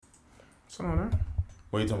What's going on?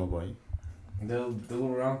 What are you talking about, boy? The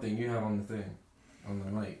little round thing you have on the thing, on the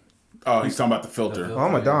mic. Oh, he's talking about the filter. Oh,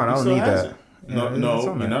 I'm a Don. I don't need that. No, Yeah,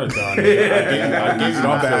 you're not a Don. I gave you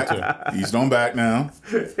my filter. He's on back now.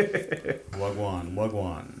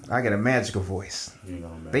 Wagwan. I got a magical voice.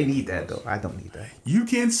 They need that, though. I don't need that. You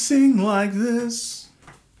can sing like this.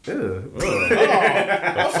 Ew.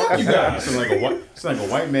 Fuck you guys. It's like a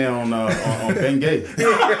white man on Bengay.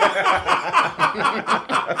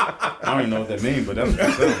 I don't even know what that means, but that's what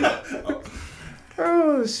it sounds like.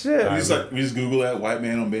 Oh, shit. We just Google that, white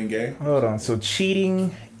man on being gay. Hold on. So,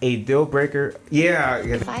 cheating, a deal breaker. Yeah.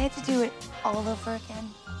 If I had to do it all over again,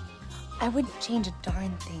 I wouldn't change a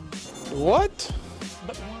darn thing. What?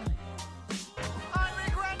 But why?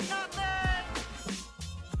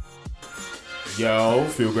 Yo,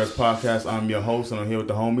 Field Grass Podcast. I'm your host, and I'm here with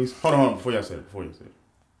the homies. Hold on. Before y'all say it.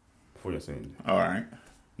 All right.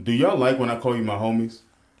 Do y'all like when I call you my homies?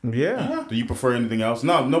 Yeah. Do you prefer anything else?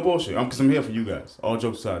 No bullshit. Because I'm here for you guys. All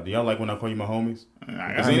jokes aside. Do y'all like when I call you my homies?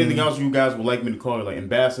 Is there anything else you guys would like me to call you? Like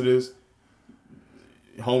ambassadors?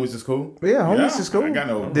 Homies is cool? Yeah, homies is cool. I got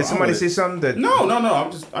no Did somebody say something that... No.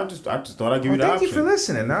 I just thought I'd give you the option. Thank you for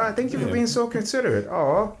listening. No, thank you for being so considerate.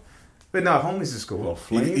 Oh, but no, homies is cool. Well,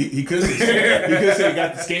 flame. He could say he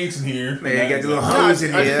got the skates in here. Man, got the little homies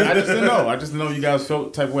in here. I just didn't know. I just didn't know you guys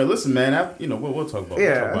felt type of way. Listen, man, we'll talk about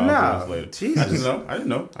it later. Jesus. I didn't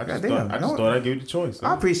know. I just thought I'd give you the choice.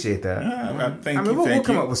 I appreciate that. Thank you. We'll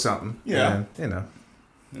come up with something. Yeah. And,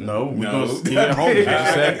 No, we're going to stay homies.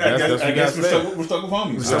 I guess we're stuck with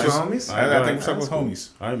homies. We're stuck with homies? I think we're stuck with homies.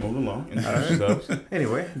 All right, moving along.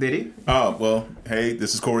 Anyway, Diddy. Well, hey,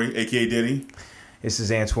 this is Corey, a.k.a. Diddy. This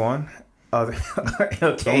is Antoine. A.k.a. I'm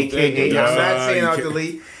not saying I'll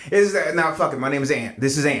delete. Now, fuck it. My name is Ant.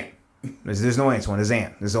 This is Ant. There's no Antoine. There's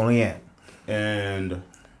Ant. There's only Ant. And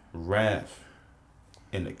Raph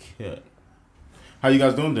and the kid. How you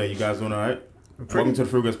guys doing today? You guys doing all right? Welcome to the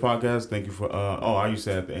Frugas Podcast. Thank you for. I used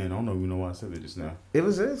to say at the end. I don't even know why I said that just now.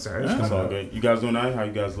 It's sorry. It's all good. You guys doing all right? How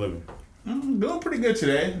you guys living? I'm doing pretty good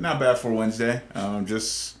today. Not bad for Wednesday.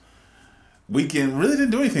 Just weekend. Really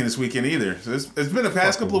didn't do anything this weekend either. So it's been the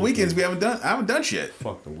past couple of weekends I haven't done shit.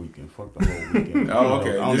 Fuck the weekend. Fuck the whole weekend. Oh,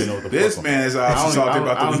 okay. I don't even know what the fuck man is talking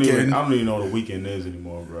about the weekend. I don't even know what the weekend is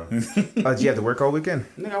anymore, bro. Did you have to work all weekend?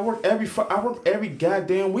 Nigga, I work every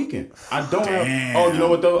goddamn weekond. I don't have. Oh, you know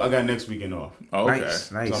what though? I got next weekend off. Oh, okay.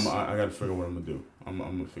 Nice. So I got to figure out what I'm gonna do. I'm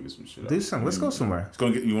gonna figure some shit out. Do something. Let's go somewhere.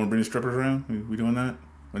 You want to bring the strippers around? We doing that?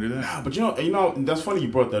 Want to do that? Nah, but you know, that's funny you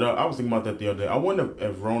brought that up. I was thinking about that the other day. I wonder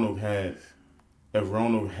if Ronald had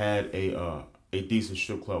a decent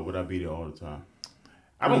strip club, would I be there all the time?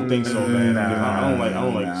 I don't think so, man. I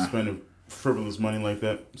don't like spending frivolous money like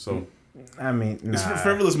that. So I mean, it's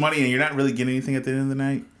frivolous money, and you're not really getting anything at the end of the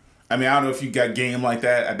night. I mean, I don't know if you got game like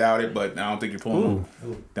that. I doubt it, but I don't think you're pulling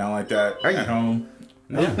down like that at home.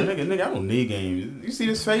 No, nigga, I don't need games. You see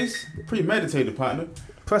this face? Pretty meditated, partner.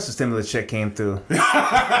 Plus the stimulus check came through. No,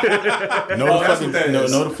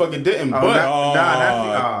 the fucking didn't.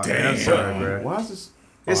 But damn. I'm sorry, bro. Why is this?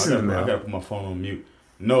 It's in the mail. I gotta put my phone on mute.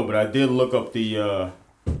 No, but I did look up the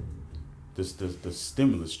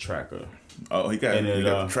stimulus tracker. Oh, he got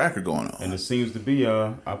the tracker going on, and it seems to be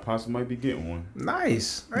I possibly might be getting one.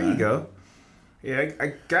 Nice. There you go. Yeah,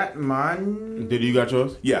 I got mine. Did you got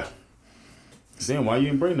yours? Yeah. Damn, why you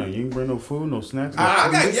didn't bring none? You didn't bring no food, no snacks?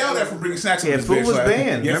 I got yelled at for bringing snacks. Yeah, food was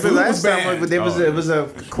banned. Yeah, remember last time it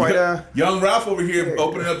was quite a young Ralph over here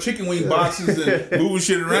opening up chicken wing boxes and moving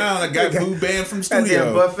shit around. I got food banned from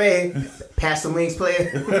studio. Buffet. Pass the wings,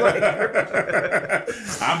 player.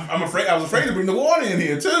 I'm afraid. I was afraid to bring the water in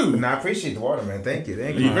here too. No, I appreciate the water, man. Thank you.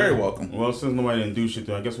 You're very welcome. Well, since nobody didn't do shit,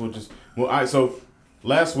 though, I guess all right. So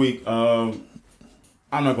last week,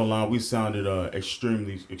 I'm not gonna lie, we sounded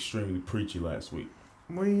extremely preachy last week.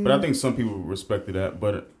 But I think some people respected that.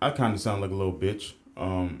 But I kind of sound like a little bitch.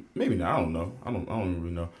 Maybe not. I don't know. I don't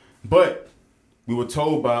really know. But we were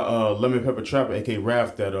told by Lemon Pepper Trapper, aka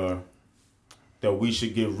Raph, that we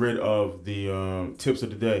should get rid of the tips of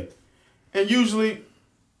the day. And usually,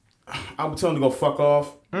 I would tell him to go fuck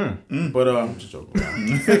off. But I'm just joking.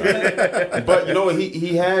 But you know what?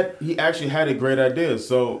 He actually had a great idea.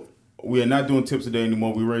 So we are not doing tips a day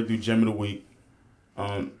anymore. We're ready to do gem of the week.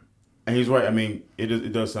 And he's right. I mean,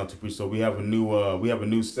 it does sound too preachy. So we have a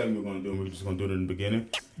new segment we're gonna do, and we're just gonna do it in the beginning.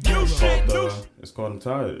 It's called I'm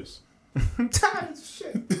Tired of This. I'm tired of this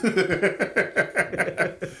shit.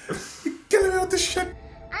 Get me out this shit.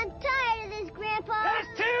 I'm tired of this, Grandpa. That's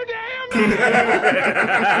too damn.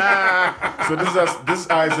 So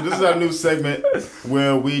this is our new segment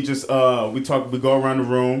where we just we go around the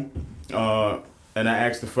room. and I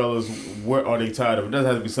asked the fellas, what are they tired of? It doesn't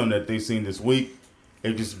have to be something that they've seen this week.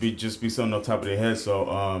 It just be something on top of their head. So,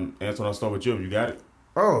 Antoine, I'll start with you. You got it?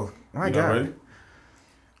 Oh, my You God. ready?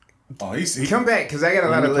 Oh, he Come back, because I got a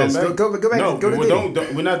lot of lists. Go back. No, go to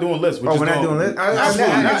Diddy. we're not doing lists. We're not doing lists? I just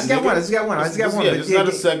got one. I just got one. Yeah, this is not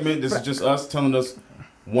a segment. This is just us telling us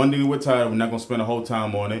one thing we're tired of. We're not going to spend a whole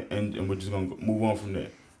time on it, and we're just going to move on from there.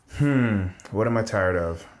 What am I tired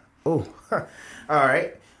of? Oh, all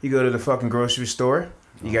right. You go to the fucking grocery store.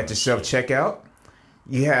 You got your self-checkout.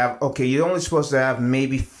 You have, you're only supposed to have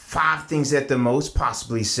maybe 5 things at the most,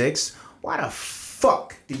 possibly 6. Why the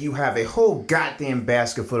fuck do you have a whole goddamn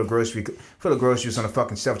basket full of groceries on a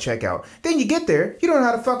fucking self-checkout? Then you get there, you don't know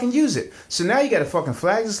how to fucking use it. So now you got to fucking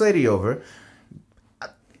flag this lady over.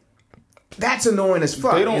 That's annoying as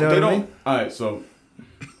fuck. They don't. What I mean? All right, so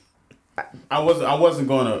I wasn't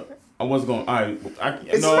going. All right,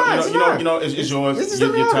 it's yours.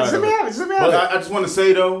 You're tired of it. But I just want to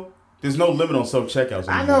say though, there's no limit on self checkouts.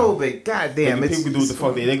 I know, but goddamn, people can do what the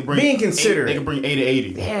fuck they can bring. Being considerate. They can bring 8 to 80.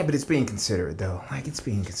 Yeah, but it's being considerate though. Like it's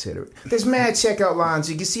being considerate. There's mad checkout lines.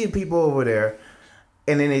 You can see people over there,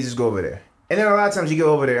 and then they just go over there. And then a lot of times you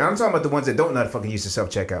go over there. I'm talking about the ones that don't know how to fucking use the self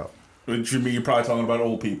checkout. Which you mean you're probably talking about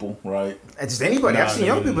old people, right? It's just anybody. I've seen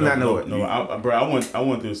young people not know it. No, I went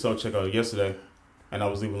through the self checkout yesterday, and I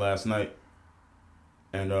was leaving last night.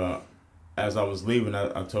 And as I was leaving,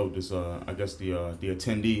 I told this, I guess the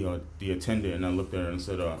attendee or the attendant, and I looked at her and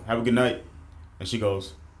said, "Have a good night." And she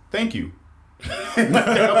goes, "Thank you."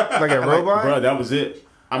 Like a robot? Bro, that was it.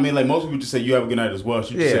 I mean, like most people just say, "You have a good night" as well.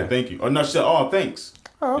 She just said, "Thank you," or no, she said, "Oh, thanks."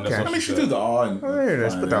 Oh, okay. I mean, she do the awe. And there it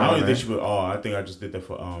is. Put the I awe don't in think she put awe. I think I just did that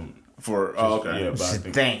for okay. Yeah, but She I said,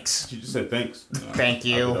 think thanks. she just said thanks. Thank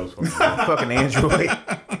you. That was fucking Fucking Android.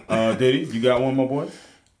 Diddy, you got one, my boy?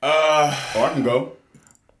 I can go.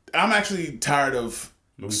 I'm actually tired of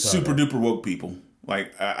super duper woke people.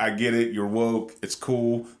 Like, I get it. You're woke. It's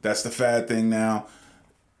cool. That's the fad thing now.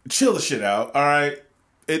 Chill the shit out. All right.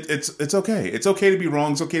 It's okay. It's okay to be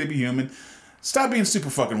wrong. It's okay to be human. Stop being super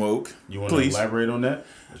fucking woke. You want to elaborate on that?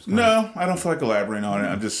 No, I don't feel like elaborating on it.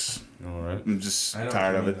 I'm just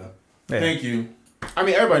tired of it. Yeah. Thank you. I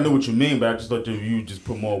mean, everybody knew what you mean, but I just thought you just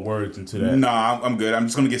put more words into that. No, I'm good. I'm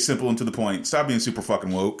just going to get simple and to the point. Stop being super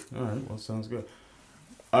fucking woke. All right. Well, sounds good.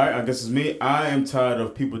 All right, I guess it's me. I am tired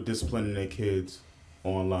of people disciplining their kids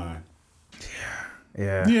online.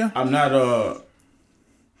 Yeah. I'm not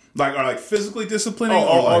like physically disciplining.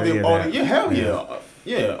 Hell yeah.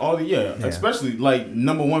 Especially like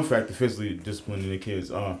number one factor, physically disciplining their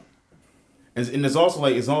kids. And it's also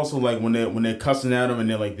like when they're cussing at them and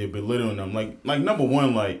they're belittling them. Like number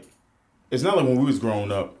one, like it's not like when we was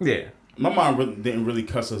growing up. Yeah. My mom didn't really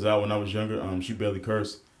cuss us out when I was younger. She barely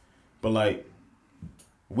cursed, but like.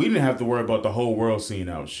 We didn't have to worry about the whole world seeing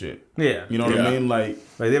our shit. Yeah. You know what I mean? Like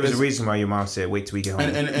there was a reason why your mom said, wait till we get home.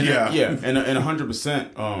 And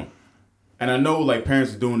 100%. And I know like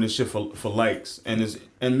parents are doing this shit for likes. And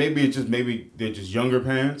maybe they're just younger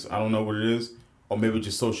parents. I don't know what it is. Or maybe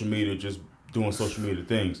just social media, just doing social media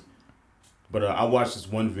things. But I watched this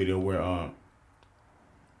one video where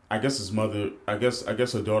I guess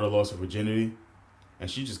her daughter lost her virginity. And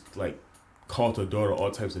she just like called her daughter all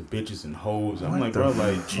types of bitches and hoes. I'm like, bro,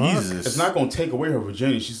 like Jesus, it's not gonna take away her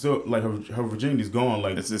virginity. She's still like her virginity's gone.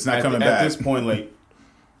 Like it's not coming back. At this point, like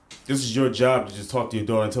this is your job to just talk to your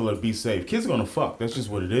daughter and tell her to be safe. Kids are gonna fuck. That's just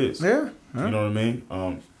what it is. Yeah. You know what I mean?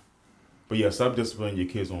 But yeah, stop disciplining your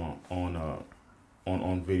kids on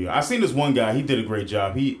video. I seen this one guy. He did a great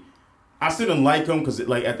job. I still didn't like him because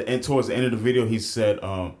like at the end, towards the end of the video, he said,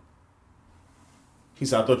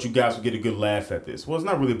 I thought you guys would get a good laugh at this. Well, it's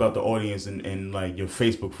not really about the audience and like your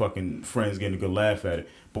Facebook fucking friends getting a good laugh at it.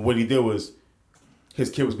 But what he did was his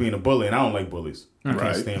kid was being a bully, and I don't like bullies. I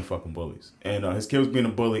can't stand fucking bullies. And his kid was being a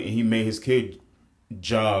bully, and he made his kid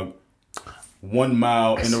jog 1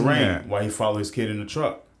 mile in the rain while he followed his kid in the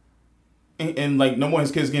truck. And like no more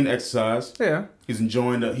his kid's getting exercise. Yeah. He's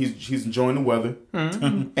enjoying the weather.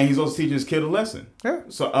 Mm-hmm. And he's also teaching his kid a lesson. Yeah.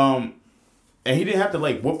 So and he didn't have to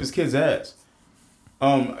like whoop his kid's ass.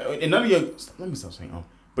 And none of your let me stop saying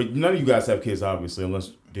but none of you guys have kids, obviously, unless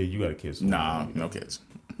you got a kid. So nah, no kids.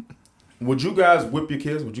 Would you guys whip your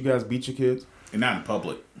kids? Would you guys beat your kids? Not in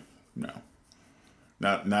public. No.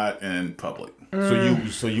 Not in public.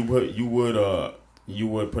 So you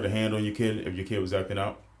would put a hand on your kid if your kid was acting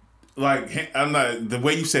out? Like I'm not the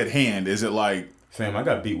way you said hand, is it like fam, I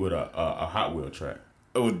got beat with a Hot Wheel track.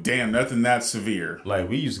 Oh damn, nothing that severe. Like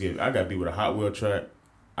I got beat with a Hot Wheel track.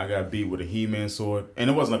 I got beat with a He-Man sword. And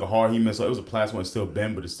it wasn't like a hard He-Man sword. It was a plastic one. It still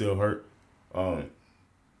bent, but it still hurt. Let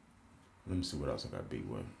me see what else I got beat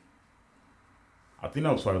with. I think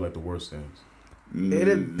that was probably like the worst things.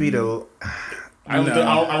 It'd be the. I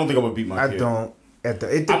don't think I would beat my kid. I don't.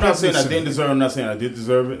 I'm not saying I didn't deserve it. I'm not saying I did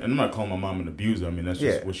deserve it. And I'm not calling my mom an abuser. I mean, that's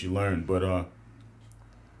just what she learned. But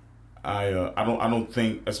I don't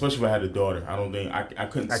think, especially if I had a daughter, I don't think I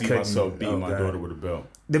couldn't see myself beating my daughter with a belt.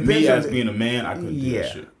 Me as being a man, I couldn't do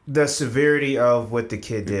that shit. The severity of what the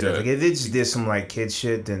kid did. Like, if they just did some like kid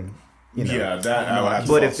shit, then you know. Yeah, that I would have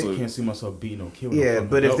but to if I can't see myself beating no kid. Yeah,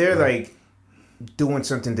 but if they're like doing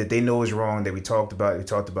something that they know is wrong that we talked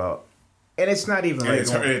about. And it's not even like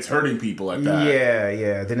it's hurting people like that.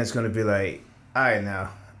 Yeah. Then it's gonna be like, all right, now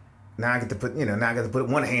I get to put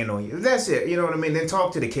one hand on you. That's it. You know what I mean? Then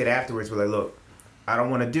talk to the kid afterwards. Be like, look, I don't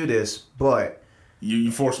want to do this, but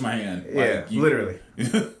you forced my hand. Yeah, like, literally.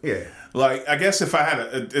 Yeah. Like, I guess if I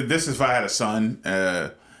had a son,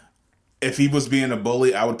 if he was being a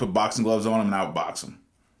bully, I would put boxing gloves on him and I would box him.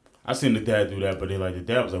 I seen the dad do that, but the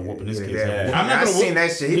dad was like whooping his kid's ass. I seen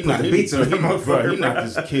that shit. He put the beats on him. He knocked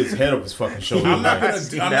his kid's head off his fucking shoulder. I'm not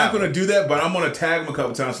gonna do that, but I'm gonna tag him a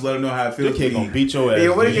couple times to let him know how it feels. Your kid gonna beat your ass. Yeah,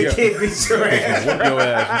 what if your kid beats your ass? Whoop your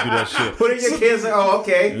ass. You do that shit. What if your kid's like, oh,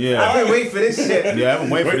 okay. Yeah. I've been waiting for this shit. Yeah, I've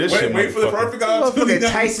been waiting for this shit. Wait for the perfect opportunity.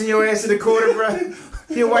 Motherfucker Tyson your ass in the corner, bro.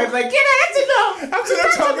 Your wife like, get out enough. I'm sitting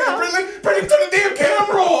there talking, bring the damn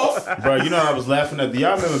camera off. Bro, you know what I was laughing at? Do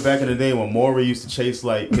y'all remember back in the day when Maury used to chase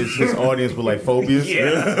like his audience with like phobias?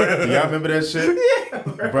 Yeah. Do y'all remember that shit?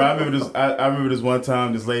 Yeah. Bro, I remember this. I remember this one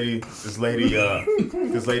time. This lady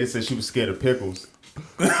said she was scared of pickles.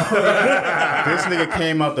 This nigga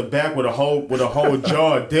came out the back with a whole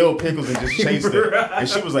jar of dill pickles and just chased her, and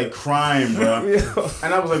she was like crying, bro.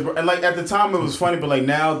 And I was like, bro, and like at the time it was funny, but like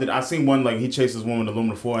now that I seen one like he chased this woman with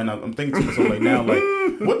aluminum foil, and I'm thinking to myself like now like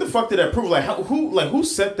what the fuck did that prove? Like who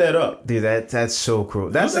set that up? Dude, that's so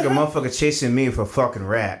cruel. That's like a motherfucker chasing me for a fucking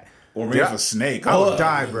rat. Or maybe a snake. I would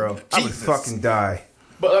die, bro. I would fucking die.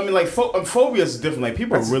 But I mean, like phobia is different. Like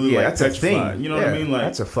people are really like that's a petrified. thing. You know what I mean? Like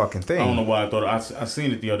that's a fucking thing. I don't know why I thought I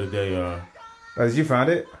seen it the other day. Oh, did you find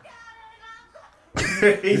it?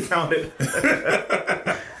 He found it.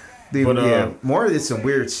 Dude, But, more did some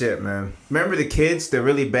weird shit, man. Remember the kids, the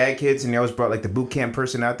really bad kids, and they always brought like the boot camp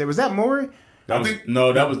person out there. Was that Maury?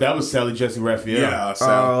 That was Sally Jesse Raphael. Yeah.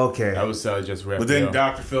 Oh, okay. That was Sally Jesse Raphael. But then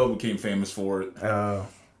Dr. Phil became famous for it. Oh,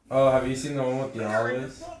 have you seen the one with the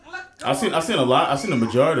olives? I seen a lot. I seen the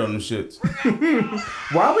majority of them shits.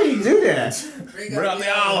 Why would he do that? Bring out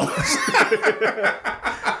the olives.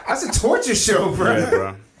 That's a torture show, bro. Yeah,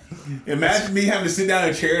 bro. Imagine me having to sit down in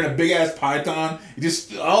a chair in a big ass python. You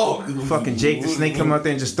just fucking Jake the Snake come out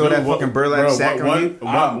there and just throw that fucking burlap sack on you.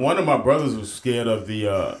 One of my brothers was scared of the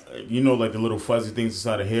like the little fuzzy things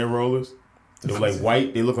inside of hair rollers. They were like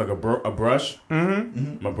white. They look like a brush.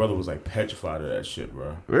 Mm-hmm. My brother was like petrified of that shit,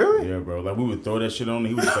 bro. Really? Yeah, bro. Like we would throw that shit on him.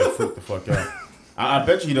 He would just like freak the fuck out. I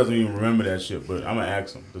bet you he doesn't even remember that shit, but I'm gonna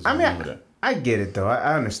ask him. Does he remember that? I get it though.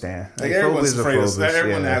 I understand. Like everyone's afraid of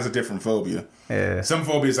everyone has a different phobia. Yeah. Some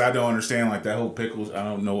phobias I don't understand, like that whole pickles. I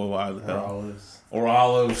don't know why the hell. Or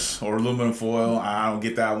olives or aluminum foil. I don't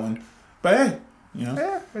get that one. But hey, you know.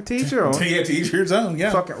 Yeah, to each your own. To each your own.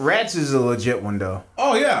 Yeah. Fucking rats is a legit one though.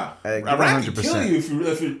 Oh yeah. A rat can kill you if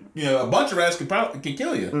a bunch of rats can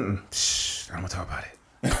kill you. Shh, I don't want to talk about it.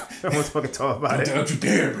 I don't want to fucking talk about it. Don't you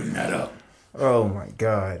dare bring that up. Oh my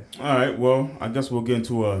god. All right, well, I guess we'll get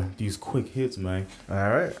into these quick hits, man. All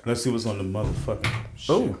right. Let's see what's on the motherfucking shit.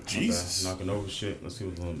 Oh, Jesus. Knocking over shit. Let's see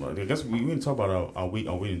what's on the I guess we didn't talk about our week.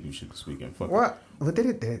 Oh, we didn't do shit this weekend. Fuck what? What did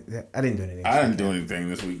it? I didn't do anything. I didn't do anything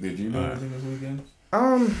this week. Did you do anything this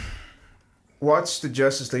weekend? Watch the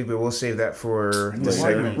Justice League, but we'll save that for the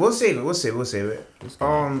segment. We'll save it.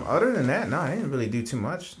 Other than that, no, I didn't really do too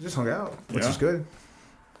much. Just hung out, which is good.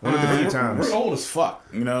 One of the few times. We're old as fuck.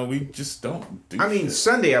 You know, we just don't do shit.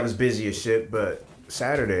 Sunday I was busy as shit, but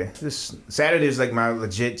Saturday is like my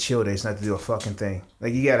legit chill days, not to do a fucking thing.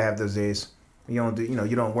 Like you gotta have those days. You don't do,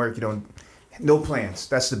 you don't work, no plans.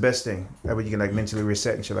 That's the best thing. That way you can like mentally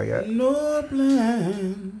reset and shit like that. No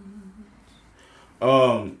plans.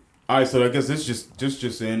 All right, so I guess this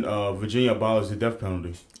just in Virginia abolished the death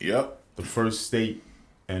penalty. Yep. The first state.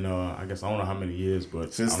 And I guess I don't know how many years,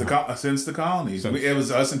 but since the colonies, it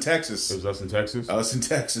was us in Texas. It was us in Texas. Us in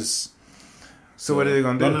Texas. So what are they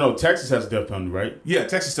gonna do? No. Texas has the death penalty, right? Yeah,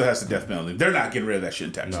 Texas still has the death penalty. They're not getting rid of that shit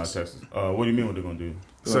in Texas. No, Texas. What do you mean? What they're gonna do?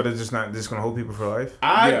 So they're just gonna hold people for life?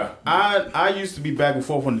 I used to be back and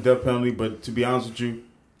forth on the death penalty, but to be honest with you,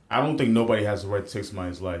 I don't think nobody has the right to take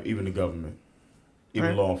somebody's life, even the government,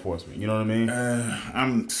 even law enforcement. You know what I mean?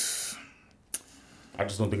 I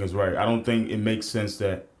just don't think it's right. I don't think it makes sense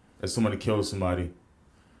that if somebody kills somebody,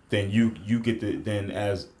 then you get to then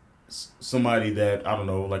as somebody that I don't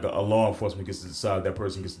know, like a law enforcement gets to decide that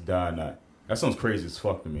person gets to die or not. That sounds crazy as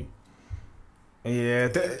fuck to me. Yeah,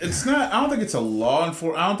 it's not. I don't think it's a law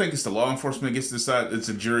enforcement. I don't think it's the law enforcement that gets to decide. It's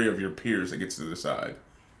a jury of your peers that gets to decide.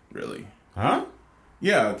 Really? Huh?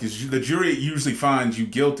 Yeah, because the jury usually finds you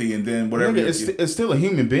guilty, and then whatever. Nigga, it's still a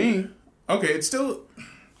human being. Okay, it's still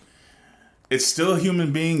a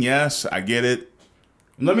human being. Yes, I get it.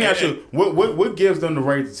 Let me ask you, what gives them the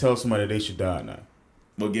right to tell somebody they should die now?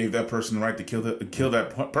 What gave that person the right to kill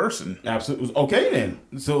that person? Absolutely. Okay,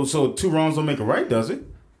 then. So two wrongs don't make a right, does it?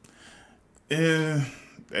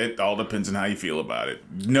 It all depends on how you feel about it.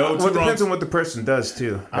 No, well, it depends on what the person does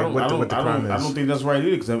too. I don't think that's right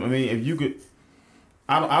either. Because I mean, if you could,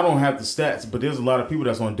 I don't have the stats, but there's a lot of people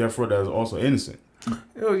that's on death row that is also innocent.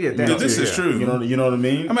 Oh yeah, this is true. You know what I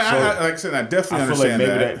mean? I mean, So, like I said, I definitely feel like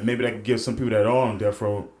understand maybe that could give some people that are on death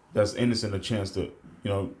row that's innocent a chance to,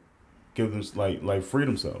 give them like free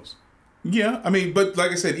themselves. Yeah, I mean, but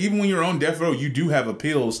like I said, even when you're on death row, you do have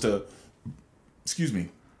appeals to,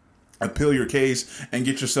 appeal your case and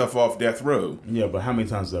get yourself off death row. Yeah, but how many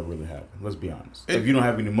times does that really happen? Let's be honest. If you don't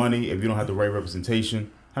have any money, if you don't have the right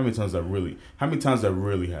representation, how many times that really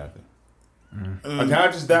happen? A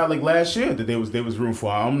guy just died like last year that they was rooting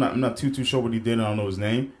for. I'm not too sure what he did. I don't know his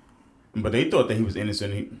name, but they thought that he was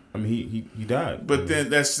innocent. He died. But then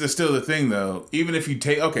that's still the thing, though. Even if you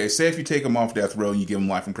say if you take him off death row and you give him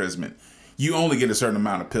life imprisonment, you only get a certain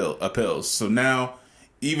amount of appeals. So now,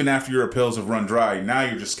 even after your appeals have run dry, now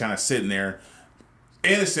you're just kind of sitting there,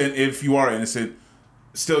 innocent if you are innocent,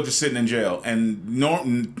 still just sitting in jail. And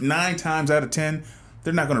 9 times out of 10.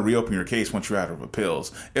 They're not going to reopen your case once you're out of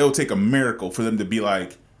appeals. It'll take a miracle for them to be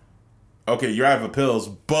like, okay, you're out of appeals,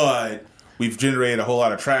 but we've generated a whole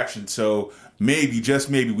lot of traction, so maybe, just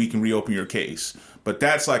maybe, we can reopen your case. But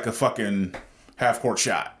that's like a fucking half-court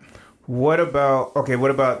shot. What about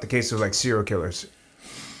the case of like serial killers?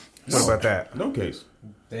 What about that? No case.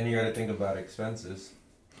 Then you got to think about expenses.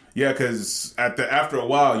 Yeah, because after a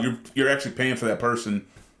while, you're actually paying for that person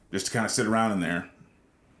just to kind of sit around in there.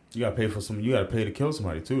 You gotta pay You gotta pay to kill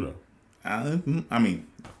somebody too, though. I mean,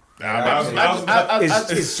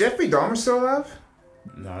 is Jeffrey Dahmer still alive?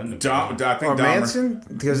 No, I think or Dahmer. Manson?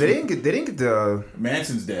 Because they didn't get the.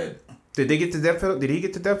 Manson's dead. Did they get the death penalty? Did he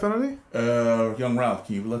get the death penalty? Young Ralph,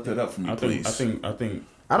 can you look that up for me, please? I think.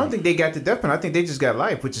 I don't think they got the death penalty. I think they just got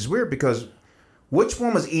life, which is weird because which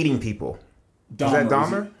one was eating people? Was that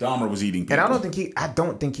Dahmer? Dahmer was eating people. And I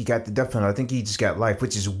don't think he got the death penalty. I think he just got life,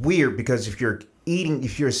 which is weird because if you're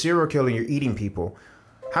a serial killer and you're eating people,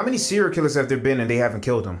 how many serial killers have there been and they haven't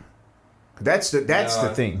killed them? That's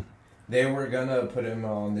the thing. They were gonna put him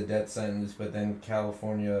on the death sentence, but then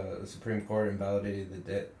California Supreme Court invalidated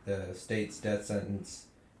the state's death sentence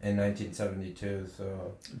in 1972.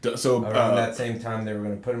 So around that same time they were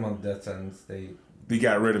gonna put him on the death sentence, they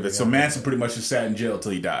got rid of it. So Manson pretty much just sat in jail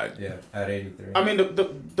till he died. Yeah, at 83. I mean,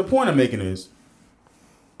 the point I'm making is,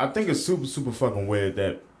 I think it's super, super fucking weird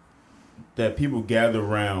that people gather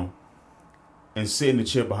around and sit in the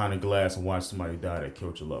chair behind a glass and watch somebody die that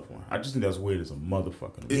killed your loved one. I just think that's weird as a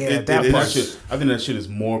motherfucker. I think that shit is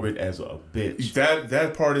morbid as a bitch.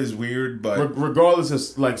 That part is weird, but regardless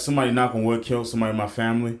of like somebody knock on wood killed somebody in my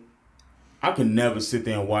family, I can never sit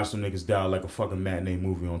there and watch them niggas die like a fucking matinee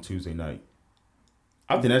movie on Tuesday night.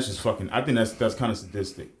 I think that's just fucking. I think that's kind of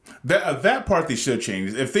sadistic. That part they should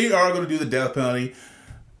change. If they are going to do the death penalty,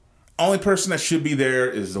 only person that should be there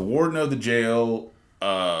is the warden of the jail,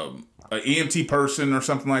 an EMT person or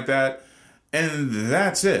something like that, and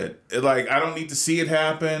that's it. Like, I don't need to see it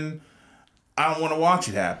happen. I don't want to watch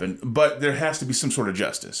it happen. But there has to be some sort of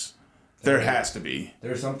justice. There has to be.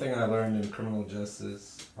 There's something I learned in criminal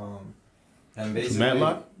justice, and basically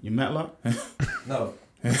Matlock. You Matlock? No.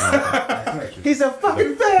 He's a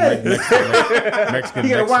fucking fed. Mexican.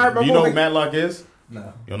 You know who Matlock is?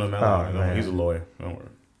 No. You don't know Matlock? No, he's a lawyer. Don't worry.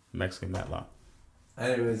 Mexican Matlock.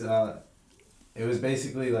 Anyways, it was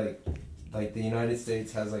basically like the United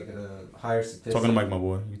States has like a higher statistic. Talking to Mike, my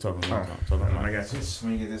boy. You talking to Mike? Talking to Mike. I got you.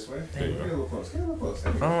 When you get this way, get a little close. Get a little close.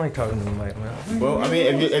 I don't like talking to the mic, man. Well, I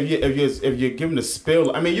mean, if you're giving the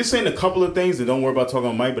spill, I mean, you're saying a couple of things, and don't worry about talking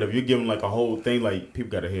on Mike. But if you're giving like a whole thing, like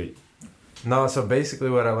people gotta hear you. No, so basically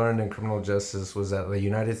what I learned in criminal justice was that the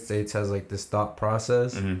United States has like this thought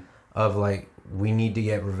process of like we need to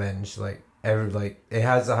get revenge. Like it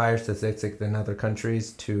has a higher statistic than other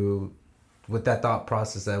countries with that thought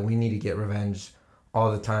process that we need to get revenge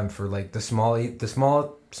all the time for like the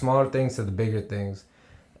smaller things to the bigger things,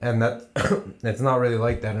 and that it's not really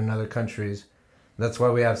like that in other countries. That's why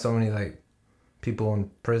we have so many like people in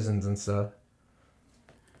prisons and stuff.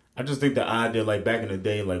 I just think the idea, like back in the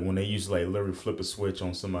day, like when they used to like literally flip a switch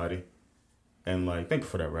on somebody, and like thank you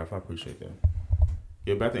for that, Ralph. I appreciate that.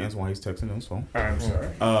 Yeah, back to answer why he's texting on his phone. I'm sorry.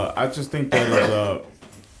 I just think that is.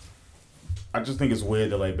 I just think it's weird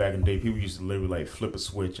that like back in the day, people used to literally like flip a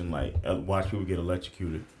switch and like watch people get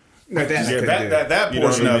electrocuted. No, that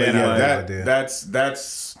portion of it.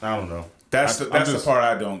 That's I don't know. That's the part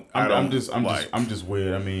I don't. I'm just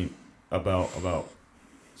weird. I mean, about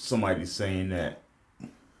somebody saying that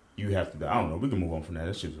you have to. I don't know. We can move on from that.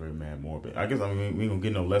 That shit's very mad morbid. I guess we ain't gonna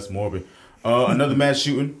get no less morbid. Another mass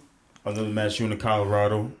shooting in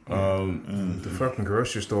Colorado. The fucking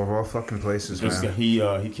grocery store of all fucking places, man.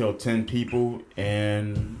 He killed 10 people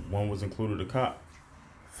and one was included a cop.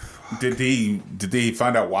 Did he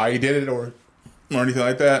find out why he did it or anything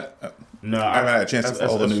like that? No, I haven't had a chance to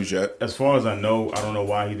follow the news yet. As far as I know, I don't know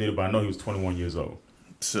why he did it, but I know he was 21 years old.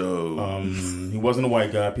 So he wasn't a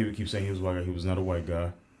white guy. People keep saying he was a white guy. He was not a white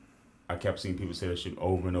guy. I kept seeing people say that shit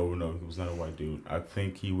over and over and over. He was not a white dude. I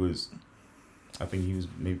think he was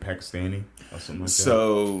maybe Pakistani or something like that.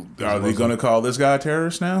 So are they going to call this guy a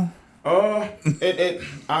terrorist now? I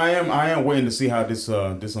am waiting to see how this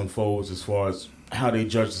unfolds as far as how they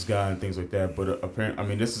judge this guy and things like that. But apparently, I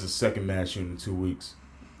mean, this is the second mass shooting in 2 weeks.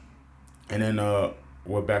 And then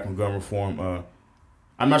we're back on gun reform.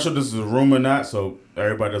 I'm not sure if this is a rumor or not, so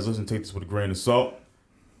everybody that's listening, take this with a grain of salt.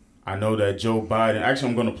 I know that Joe Biden... Actually,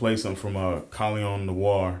 I'm going to play something from Colin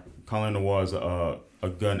Noir. Colin Noir is a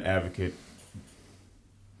gun advocate.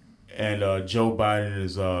 And Joe Biden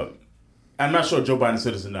is... I'm not sure if Joe Biden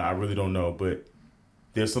said this or not. I really don't know. But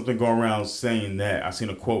there's something going around saying that. I seen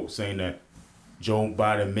a quote saying that Joe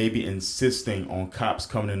Biden may be insisting on cops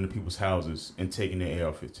coming into people's houses and taking their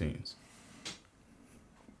AR-15s.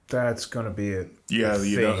 That's gonna be it. Yeah,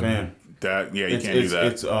 you know, man. That you can't do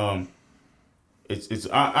that.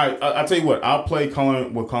 I tell you what. I'll play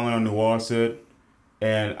what Colin Noir said,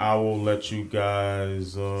 and I will let you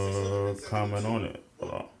guys comment on it.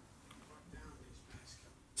 Hold on.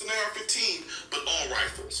 It's an AR-15, but all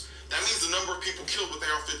rifles. That means the number of people killed with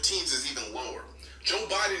AR-15s is even lower. Joe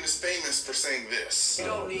Biden is famous for saying this. You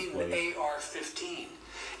don't need an AR-15.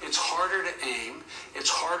 It's harder to aim, it's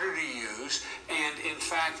harder to use, and in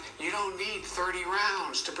fact, you don't need 30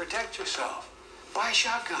 rounds to protect yourself. Buy a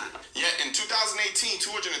shotgun. Yet in 2018,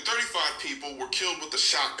 235 people were killed with a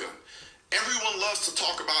shotgun. Everyone loves to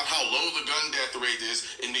talk about how low the gun death rate is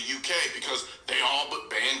in the UK because they all but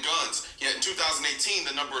banned guns. Yet in 2018,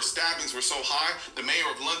 the number of stabbings were so high, the mayor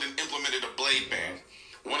of London implemented a blade ban.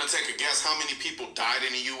 Want to take a guess how many people died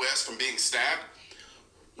in the US from being stabbed?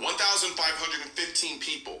 1,515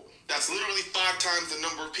 people. That's literally 5 times the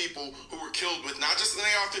number of people who were killed with not just an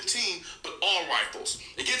AR-15, but all rifles.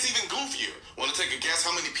 It gets even goofier. Want to take a guess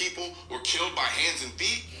how many people were killed by hands and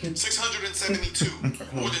feet? 672.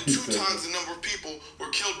 More than 2 times the number of people were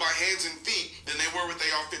killed by hands and feet than they were with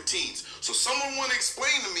AR-15s. So someone want to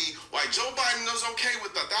explain to me why Joe Biden is okay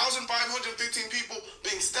with 1,515 people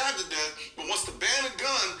being stabbed to death, but wants to ban a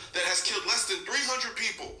gun that has killed less than 300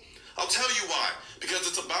 people. I'll tell you why. Because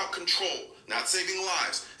it's about control, not saving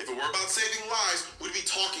lives. If it were about saving lives, we'd be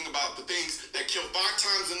talking about the things that kill 5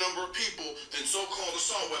 times the number of people than so-called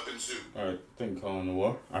assault weapons do. All right, thank you, Colin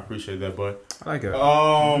Noir. I appreciate that, bud. I like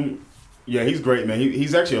it. Yeah, he's great, man.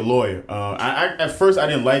 He's actually a lawyer. I at first I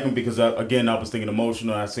didn't like him because again I was thinking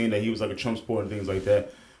emotional. I seen that he was like a Trump supporter and things like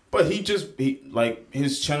that. But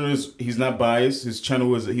his channel is, he's not biased. His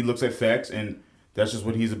channel is, he looks at facts, and that's just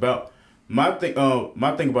what he's about. My thing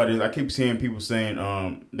about it is I keep seeing people saying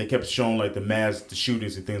they kept showing like the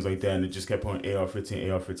shootings and things like that, and it just kept on AR-15,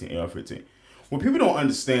 AR-15, AR-15. What people don't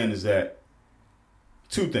understand is that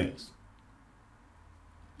 2 things.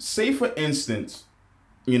 Say for instance,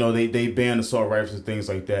 you know, they ban assault rifles and things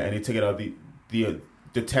like that, and they take it out of the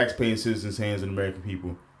taxpaying citizens' hands and American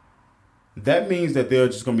people. That means that they're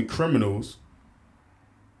just going to be criminals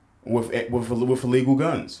with illegal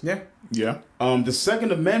guns. Yeah. Yeah. The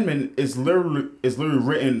Second Amendment is literally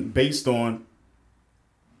written based on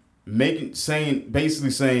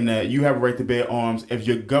basically saying that you have a right to bear arms if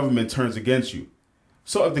your government turns against you.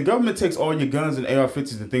 So if the government takes all your guns and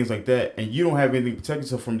AR-15s and things like that, and you don't have anything to protect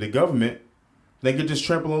yourself from the government, they can just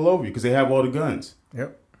trample all over you because they have all the guns.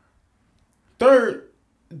 Yep. Third,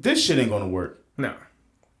 this shit ain't gonna work. No.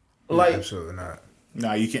 Like, absolutely not.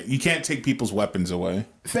 No, you can't take people's weapons away.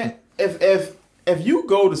 If you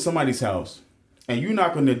go to somebody's house and you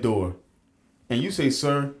knock on their door and you say,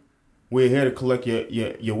 "Sir, we're here to collect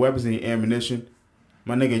your weapons and your ammunition,"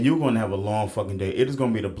 my nigga, you're gonna have a long fucking day. It is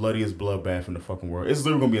gonna be the bloodiest bloodbath in the fucking world. It's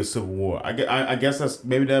literally gonna be a civil war. I guess that's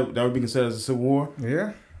maybe that would be considered as a civil war.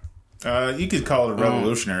 Yeah. You could call it a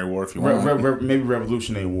revolutionary war if you want. Maybe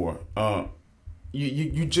revolutionary war.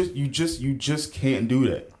 You just can't do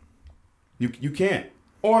that. You can't.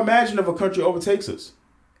 Or imagine if a country overtakes us,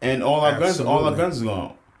 and all our guns are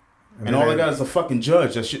gone, and all I got is a fucking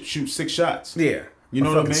judge that shoot 6 shots. Yeah, you know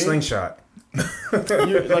what I mean? Slingshot. you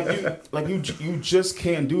just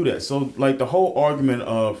can't do that. So like the whole argument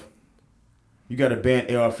of you got to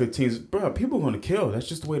ban AR-15s, bro. People are gonna kill. That's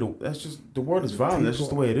just the way. The world is violent. That's just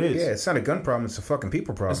the way it is. Yeah, it's not a gun problem. It's a fucking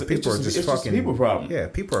people problem. People are just fucking a people problem. Yeah,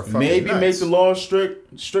 people are fucking maybe nuts. make the law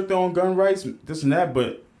stricter on gun rights, this and that.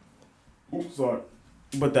 But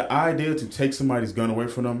But the idea to take somebody's gun away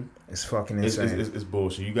from them, it's fucking insane. It's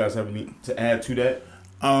bullshit. You guys have any to add to that?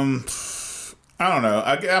 I don't know.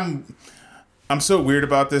 I'm so weird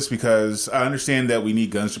about this because I understand that we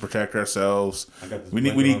need guns to protect ourselves. I got this we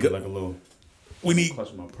need like a little. We need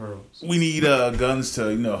guns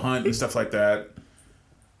to hunt and stuff like that.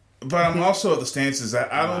 But I'm also at the stances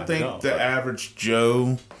that I don't think the average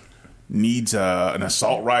Joe needs an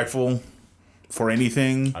assault rifle for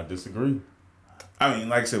anything. I disagree. I mean,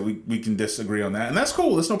 like I said, we can disagree on that, and that's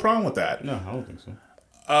cool. There's no problem with that. No, I don't think so.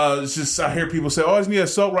 It's just I hear people say, "Oh, I just need an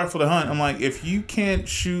assault rifle to hunt." I'm like, if you can't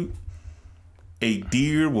shoot a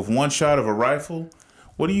deer with one shot of a rifle,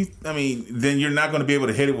 then you're not going to be able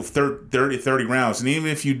to hit it with 30 rounds. And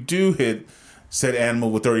even if you do hit said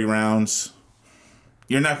animal with 30 rounds,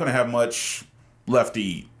 you're not going to have much left to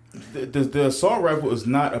eat. The assault rifle is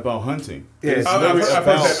not about hunting. Yeah,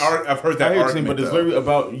 I've heard that argument, but it's literally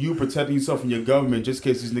about you protecting yourself from your government just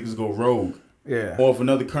in case these niggas go rogue. Yeah. Or if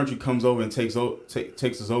another country comes over and takes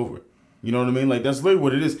us over. You know what I mean? Like, that's literally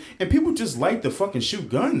what it is. And people just like to fucking shoot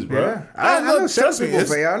guns, bro. Yeah. I know some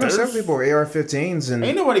people are AR-15s and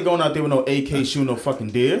ain't nobody going out there with no AK shooting no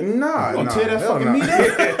fucking deer. Nah, tear that fucking meat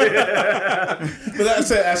up. But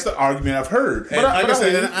that's the argument I've heard. And I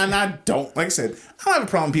don't have a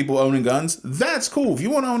problem with people owning guns. That's cool. If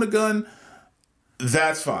you want to own a gun,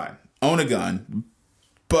 that's fine. Own a gun.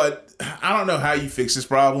 But I don't know how you fix this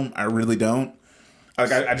problem. I really don't.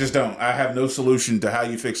 I just don't. I have no solution to how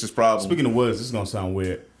you fix this problem. Speaking of woods, this is going to sound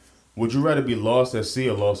weird. Would you rather be lost at sea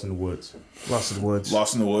or lost in the woods? Lost in the woods.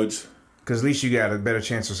 Lost in the woods. Because at least you got a better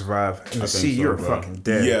chance to survive. In the sea, you're fucking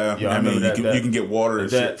dead. Yeah, I mean, you can get water and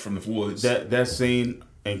shit from the woods. That scene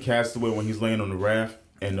in Castaway when he's laying on the raft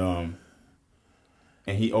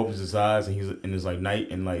and he opens his eyes and it's like night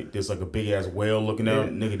and like there's like a big ass whale looking at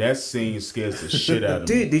him. Nigga, that scene scares the shit out of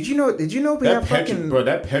me. Dude, did you know we have fucking... Bro,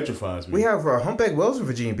 that petrifies me. We have humpback whales in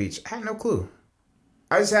Virginia Beach. I had no clue.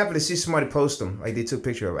 I just happened to see somebody post them. Like, they took a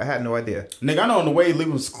picture of it. I had no idea. Nigga, I know on the way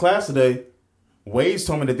leaving class today, Wade's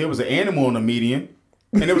told me that there was an animal on the median.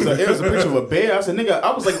 And it was a picture of a bear. I said, nigga,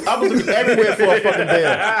 I was looking everywhere for a fucking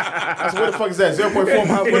bear. I said, what the fuck is that? 0.4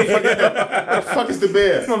 miles. What the fuck is the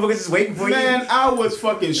bear? Motherfuckers just waiting for you. Man, I was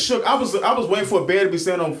fucking shook. I was waiting for a bear to be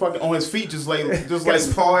standing on his feet, just like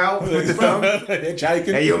his paw out with his thumb.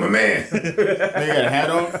 Hey, yo, my man. They got a hat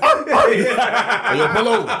on. Hey, yo, pull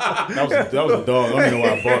over. That was a dog. I don't even know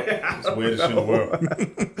why I barked. It's the weirdest shit in the world.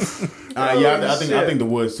 I think the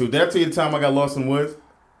woods too. Did I tell you the time I got lost in the woods?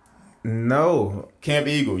 No. Camp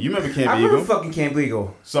Eagle. You remember Camp Eagle? I remember fucking Camp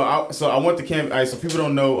Eagle. So I went to Camp. So people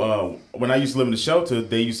don't know. When I used to live in the shelter,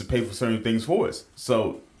 they used to pay for certain things for us.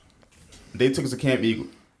 So they took us to Camp Eagle.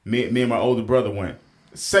 Me and my older brother went.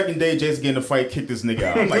 Second day, Jason getting in a fight, kicked this nigga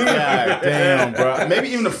out. I'm like, God damn, bro. Maybe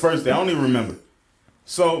even the first day. I don't even remember.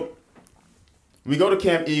 So we go to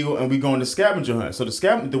Camp Eagle and we go on the scavenger hunt. So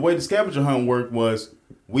the way the scavenger hunt worked was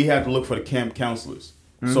we had to look for the camp counselors.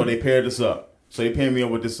 Mm-hmm. So they paired us up. So they paired me up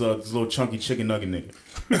with this little chunky chicken nugget nigga.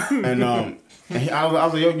 And I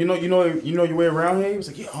was like, yo, you know your way around here? He was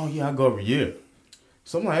like, yeah, I go every year.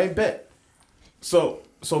 So I'm like, hey, bet. So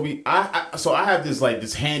I have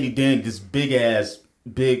this handy dandy, this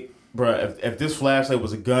big bro. If this flashlight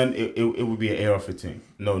was a gun, it would be an AR-15.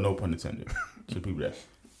 No pun intended. To people that.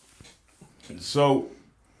 So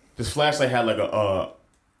this flashlight had like a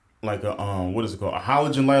what is it called? A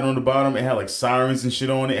halogen light on the bottom. It had like sirens and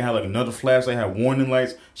shit on it. It had like another flashlight. It had warning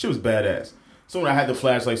lights. Shit was badass. So when I had the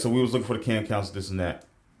flashlight, so we was looking for the camp council, this and that.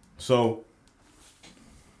 So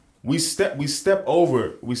we step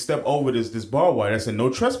over this barbed wire that said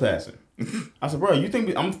no trespassing. I said, bro, you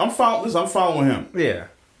think I'm following him. Yeah.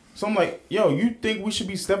 So I'm like, yo, you think we should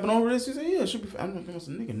be stepping over this? He said, yeah, it should be. I'm like,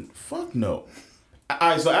 nigga, fuck no. All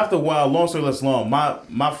right, so after a while, long story less long,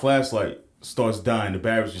 my flashlight starts dying. The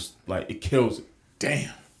battery's just like, it kills it.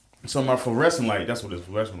 Damn. So my fluorescent light, that's what it is,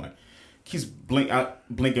 fluorescent light, keeps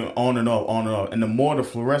blinking on and off. And the more the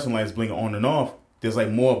fluorescent light is blinking on and off, there's like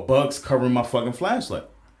more bugs covering my fucking flashlight.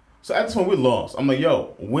 So at this point, we're lost. I'm like,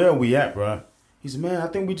 yo, where are we at, bro? He said, man, I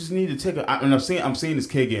think we just need to take and I'm seeing this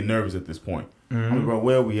kid getting nervous at this point. Mm-hmm. I'm like, bro,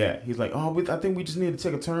 where are we at? He's like, I think we just need to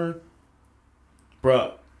take a turn.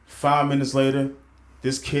 Bro, 5 minutes later,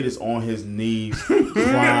 This kid is on his knees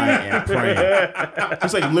crying and praying.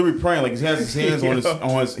 He's like literally praying. Like he has his hands on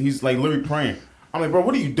his. He's like literally praying. I'm like, bro,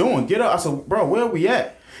 what are you doing? Get up. I said, bro, where are we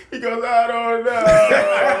at? He goes, I don't know.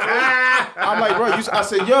 I'm like, bro, I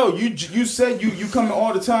said, yo, you said you coming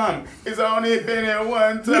all the time. It's only been at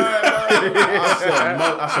one time.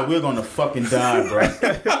 I said, we're gonna fucking die, bro.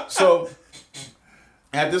 So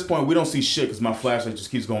at this point, we don't see shit because my flashlight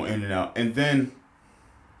just keeps going in and out. And then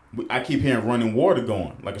I keep hearing running water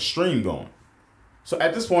going, like a stream going. So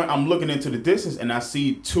at this point, I'm looking into the distance and I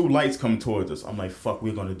see 2 lights coming towards us. I'm like, fuck,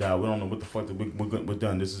 we're gonna die. We don't know what the fuck. We're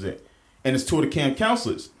done. This is it. And it's 2 of the camp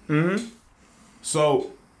counselors. Mm-hmm.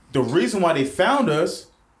 So the reason why they found us,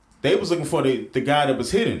 they was looking for the guy that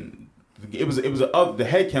was hidden. It was the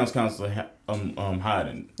head counselor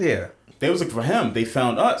hiding. Yeah. They was looking for him. They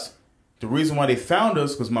found us. The reason why they found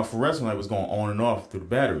us because my fluorescent light was going on and off through the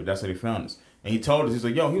battery. That's how they found us. And he told us, he was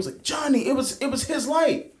like, Johnny, it was his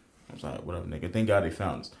light. I was like, whatever, nigga. Thank God they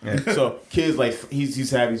found us. Yeah. So kids like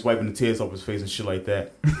he's happy, he's wiping the tears off his face and shit like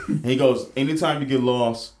that. And he goes, anytime you get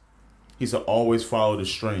lost, he said, always follow the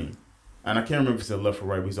stream. And I can't remember if he said left or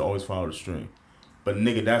right, but he said, always follow the stream. But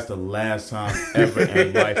nigga, that's the last time ever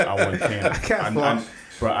in life I went camping.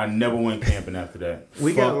 I never went camping after that.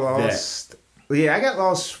 We got lost. Yeah, I got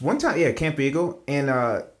lost one time. Yeah, Camp Eagle. And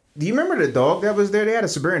do you remember the dog that was there? They had a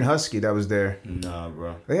Siberian Husky that was there. Nah,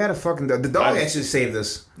 bro. They had a fucking dog. The dog actually saved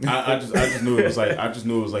us. I just knew it was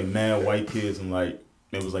like mad white kids and like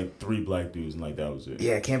it was like 3 black dudes and like that was it.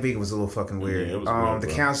 Yeah, Camp Eagle was a little fucking weird. Yeah, it was weird, the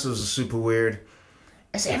counselors are super weird.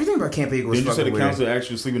 I said everything about Camp Eagle was fucking weird. Did you say the counselor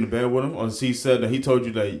actually sleep in the bed with him? Or he said that he told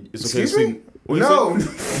you that it's okay to sleep? No. Did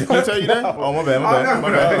he tell you that? Oh, my bad. My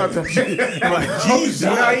bad. Jesus.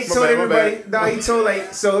 No, he told everybody. No, he told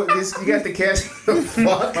like, so this, you got the cash.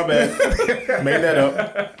 Fuck. My bad. Made that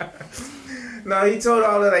up. No, he told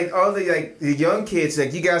all the young kids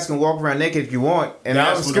like you guys can walk around naked if you want, and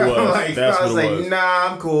that's I was kind of like, was.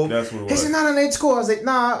 Nah, I'm cool. That's what it was. He said, no, it's cool. I was like,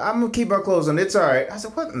 nah, I'm gonna keep my clothes on. It's all right. I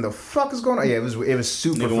said, what in the fuck is going on? Yeah, it was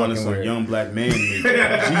super fucking weird. Young black man.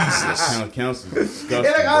 Jesus, counselors, disgusting.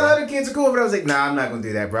 Yeah, like all the other kids are cool, but I was like, nah, I'm not gonna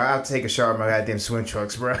do that, bro. I'll take a shower in my goddamn swim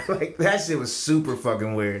trunks, bro. Like that shit was super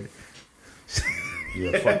fucking weird.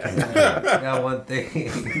 Yeah, fucking. Got one thing.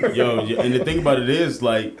 Yo, and the thing about it is,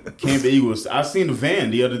 like, Camp Eagles, I seen the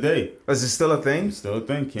van the other day. Is it still a thing? It's still a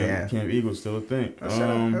thing. Camp Eagles still a thing.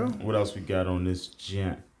 What else we got on this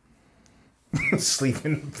gent?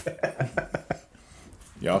 Sleeping bag.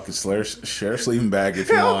 Y'all can share a sleeping bag if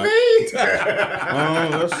you want.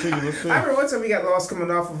 Let's see. I remember one time we got lost coming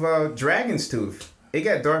off of Dragon's Tooth. It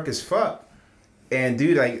got dark as fuck. And,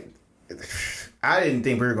 dude, like... I didn't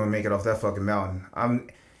think we were gonna make it off that fucking mountain. I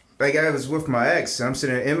was with my ex, and I'm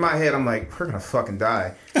sitting in my head. I'm like, we're gonna fucking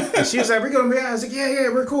die. And she was like, we're gonna be out. I was like, yeah,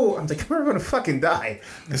 we're cool. I'm like, we're gonna fucking die.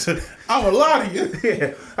 I said, I'm a lot of you.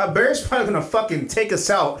 Yeah, a bear's probably gonna fucking take us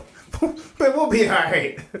out, but we'll be all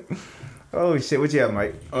right. Oh shit, what you have,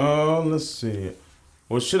 Mike? Let's see.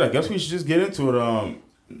 Well, shit, I guess we should just get into it.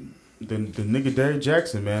 The nigga Derrick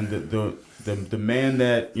Jaxn, man, the man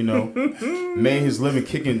that made his living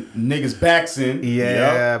kicking niggas' backs in,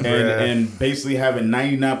 and basically having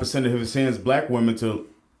 99% of his fans black women to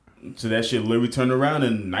that shit literally turned around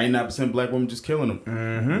and 99% black women just killing him.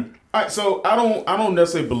 Mm-hmm. All right, so I don't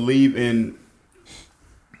necessarily believe in.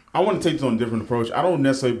 I want to take this on a different approach. I don't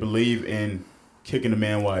necessarily believe in kicking a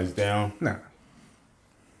man while he's down. Nah.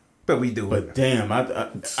 But we do. But damn,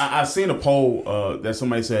 I seen a poll that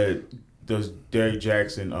somebody said, does Derrick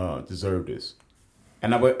Jaxn deserve this?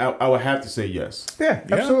 And I would have to say yes. Yeah,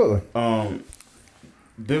 absolutely.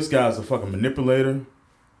 This guy's a fucking manipulator.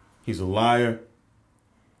 He's a liar.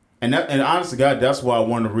 And honestly, God, that's why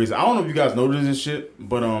one of the reasons. I don't know if you guys notice this shit,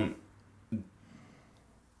 but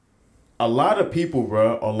a lot of people,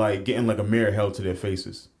 bro, are like getting like a mirror held to their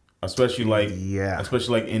faces, especially like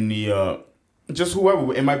in the just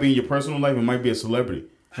whoever. It might be in your personal life. It might be a celebrity.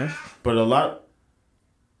 Huh? But a lot.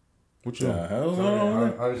 What you doing?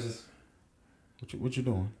 I was just. What you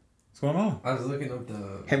doing? What's going on? I was looking up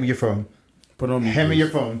the. Hand me your phone. Put it on me. Hand me your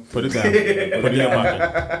phone. Put it down. Put it in your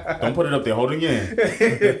pocket. Don't put it up there. Hold it in your hand.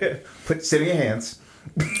 Sit in your hands.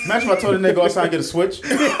 Imagine if I told a nigga go outside and get a switch.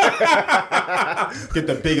 Get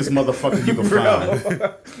the biggest motherfucker you can find.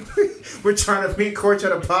 We're trying to meet court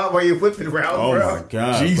at a pod while you're whipping Ralph. Oh my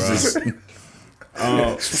God, Jesus.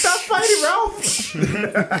 Stop fighting, Ralph.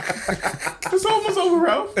 It's almost over,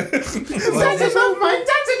 Ralph. It's almost over, Mike.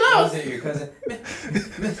 That's enough. Was it your cousin?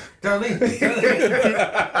 Darlene.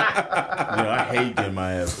 Yeah, I hate getting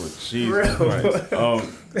my ass whipped. Jesus Christ.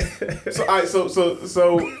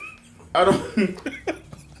 So I don't.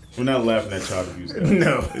 We're not laughing at child abuse. Guys.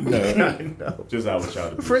 No. Just out with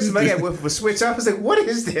child abuse. First time I got whipped with a switch, I was like, "What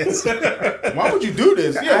is this? Why would you do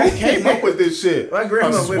this? Yeah, who came up with this shit? My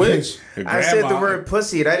grandma A whipped me. switch. I said the word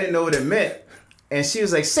pussy and I didn't know what it meant. And she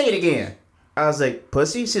was like, say it again. I was like,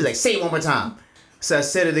 pussy? She was like, say it one more time. So I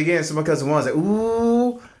said it again. So my cousin Juan was like,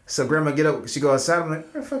 ooh. So grandma get up, she go outside. I'm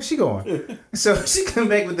like, where the fuck she going? So she come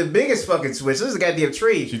back with the biggest fucking switch. This is a goddamn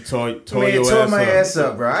tree. She tore my ass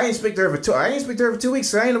up, bro. I ain't speak to her for 2 weeks,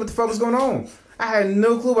 so I ain't know what the fuck was going on. I had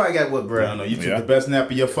no clue why I got whipped, bro. I know you took the best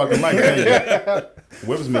nap of your fucking life.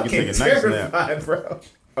 Whips make you take a nice nap, bro.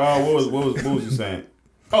 What was you saying?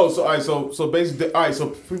 Oh, so all right, so basically, all right,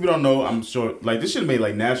 so if people don't know, I'm sure like this should have made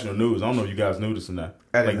like national news. I don't know if you guys knew this or not.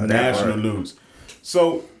 Like national news.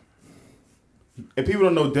 So if people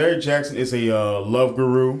don't know, Derrick Jaxn is a love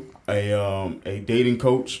guru, a dating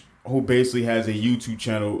coach who basically has a YouTube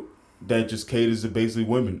channel that just caters to basically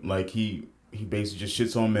women. Like he basically just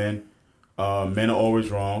shits on men. Men are always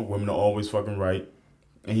wrong, women are always fucking right,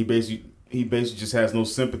 and he basically just has no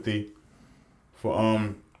sympathy for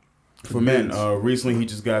men. Recently, he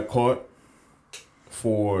just got caught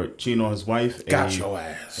for cheating on his wife. Got your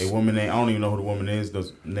ass. A woman named, I don't even know who the woman is. It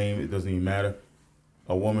doesn't even matter.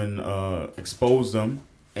 A woman exposed him,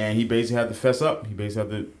 and he basically had to fess up. He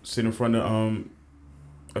basically had to sit in front of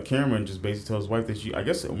a camera and just basically tell his wife that I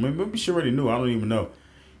guess maybe she already knew. I don't even know.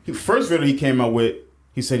 First video he came out with,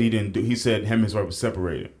 he said he said him and his wife were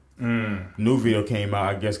separated. New video came out,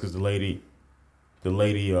 I guess, because the lady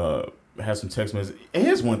had some text messages. And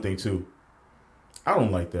here's one thing too. I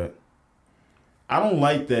don't like that.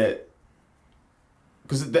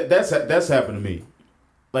 Because that's happened to me.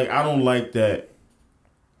 Like, I don't like that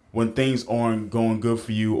when things aren't going good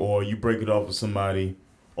for you, or you break it off with somebody,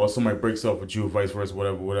 or somebody breaks up with you, or vice versa,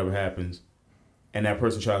 whatever happens, and that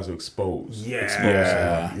person tries to expose.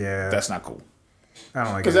 Yeah. That's not cool. I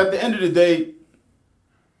don't like it. Because at the end of the day,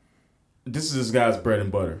 this is this guy's bread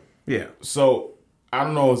and butter. Yeah. So I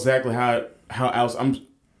don't know exactly how else.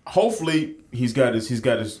 Hopefully he's got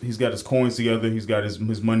his coins together. He's got his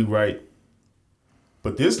money right.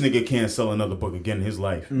 But this nigga can't sell another book again in his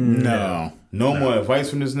life. No more advice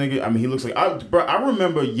from this nigga. I mean, he looks like I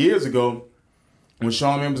remember years ago when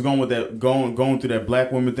Charlamagne was going through that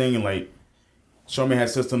black woman thing, and like Charlamagne had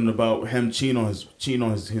said something about him cheating on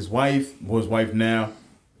his wife, or his wife now.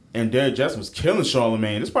 And Derrick Jaxn was killing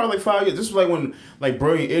Charlamagne. This is probably like 5 years. This was like when like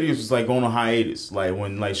Brilliant Idiots was like going on hiatus. Like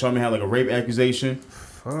when like Charlamagne had like a rape accusation.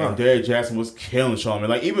 And Derrick Jaxn was killing Charlamagne.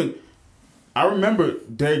 Like even I remember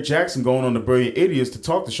Derrick Jaxn going on the Brilliant Idiots to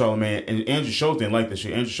talk to Charlamagne, and Andrew Schultz didn't like that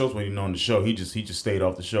shit. Andrew Schultz wasn't even on the show. He just stayed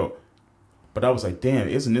off the show. But I was like, damn,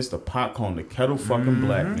 isn't this the pot calling the kettle fucking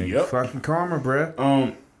black, nigga? Yep. Fucking karma, bruh.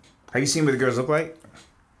 Have you seen what the girls look like?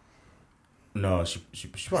 No, she's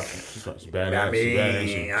badass.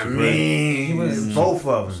 I mean, both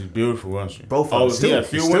of them. She's beautiful, wasn't she? Both of them. He had a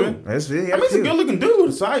few women. He's I mean, he's a good-looking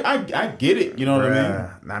dude, so I get it. You know what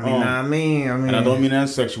I mean? And I don't mean that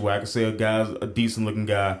sexual. I can say a guy's a decent-looking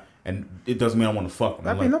guy, and it doesn't mean I want to fuck him.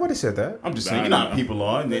 I mean, nobody said that. I'm just saying, you know how people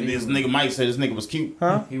are. And then this nigga might say this nigga was cute.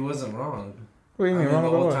 Huh? He wasn't wrong. What do you mean wrong the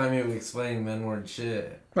about whole what? time he was explaining men weren't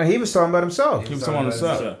shit. Well, he was talking about himself. He was talking about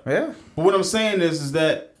himself. Yeah. But what I'm saying is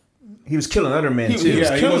that he was killing other men too. He was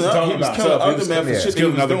killing other men for shit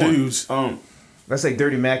killing he was other doing. dudes. That's like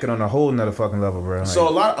Dirty Mackin on a whole nother fucking level, bro. Like, So a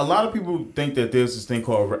lot of people think that there's this thing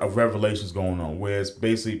called a revelations going on, where it's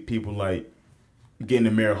basically people like getting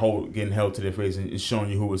the mirror getting held to their face and showing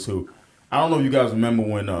you who is who. I don't know if you guys remember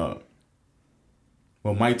when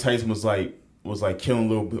Mike Tyson was like killing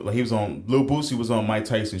Lil Boosie was on Mike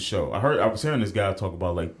Tyson's show. I was hearing this guy talk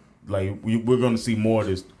about like we're going to see more of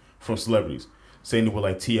this from celebrities, saying it with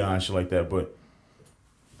like T.I. and shit like that. But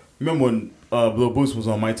remember when Lil Boosie was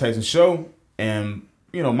on Mike Tyson's show, and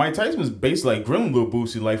you know Mike Tyson was basically like grilling Lil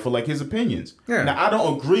Boosie like for like his opinions. Yeah. Now I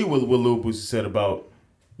don't agree with what Lil Boosie said about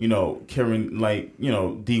carrying like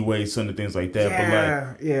D-Wade's son and things like that. Yeah,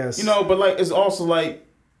 but like yes. But like it's also like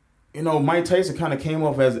Mike Tyson kind of came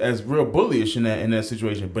off as real bullyish in that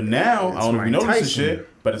situation. But now I don't know if you notice this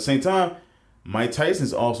shit, but at the same time, Mike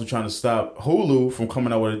Tyson's also trying to stop Hulu from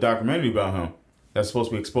coming out with a documentary about him that's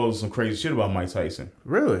supposed to be exposing some crazy shit about Mike Tyson.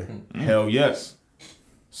 Really? Hell yes.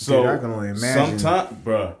 So dude, I can only imagine. Sometimes,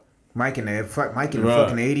 bruh. Mike in the fucking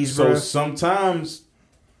 80s, so bro. So sometimes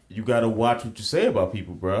you gotta watch what you say about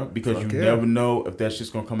people, bruh, because you never know if that shit's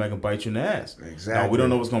gonna come back and bite you in the ass. Exactly. Now we don't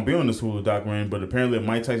know what's gonna be on this Hulu documentary, but apparently if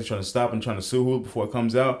Mike Tyson's trying to stop and trying to sue Hulu before it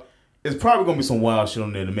comes out, it's probably gonna be some wild shit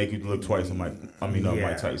on there to make you look twice on Mike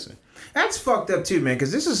Tyson. That's fucked up too, man.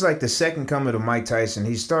 Because this is like the second coming of Mike Tyson.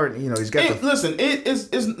 He's starting, he's got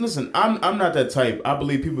Listen, I'm not that type. I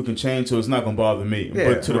believe people can change, so it's not gonna bother me.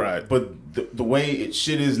 Yeah, but the way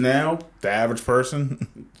shit is now, the average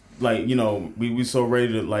person, like we so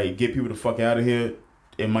ready to like get people the fuck out of here.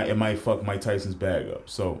 It might fuck Mike Tyson's bag up.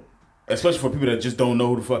 So, especially for people that just don't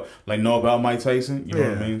know who the fuck know about Mike Tyson. You know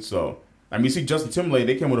what I mean? So, I mean, see Justin Timberlake.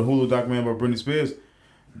 They came with a Hulu documentary about Britney Spears.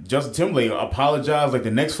 Justin Timberlake apologized like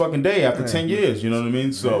the next fucking day after 10 years. You know what I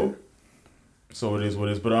mean? So it is what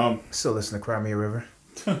it is. But still listen to Cry Me a River.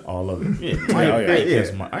 All of it.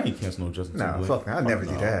 Yeah. I ain't cancel no Justin Timberlake. Fuck, I'd never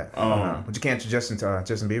do that. Would you cancel Justin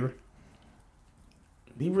Bieber?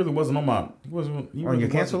 He really wasn't on my. He wasn't on your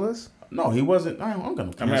cancel list. No, he wasn't. I'm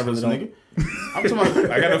gonna cancel this nigga. I'm talking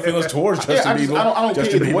about, I got no feelings towards Justin Bieber. I don't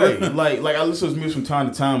Justin care either Bieber. way. Like I listen to his music from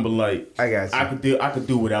time to time, but like I got you. I could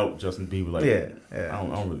do without Justin Bieber. Like yeah. I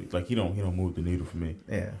don't really like he don't move the needle for me.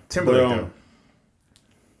 Yeah, Timberlake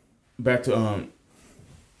though.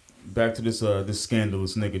 Back to this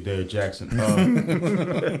scandalous nigga Derrick Jaxn.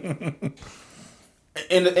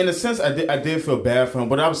 In a sense, I did feel bad for him.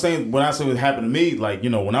 But I was saying when I said it happened to me, like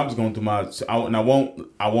when I was going through and I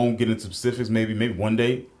won't get into specifics. Maybe one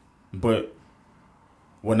day, but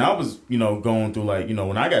when I was going through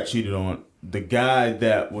when I got cheated on, the guy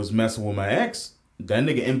that was messing with my ex, that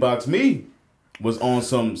nigga inboxed me, was on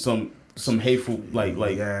some hateful like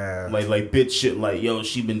bitch shit, like yo,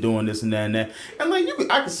 she been doing this and that, and like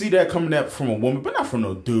I could see that coming up from a woman, but not from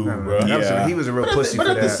no dude, bro. Yeah. He was a real pussy. But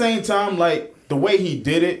for at that. the same time, like the way he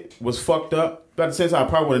did it was fucked up. But at the same time, I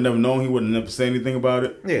probably would have never known. He would have never said anything about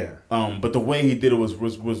it. Yeah. But the way he did it was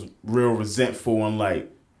real resentful and like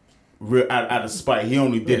real out of spite. He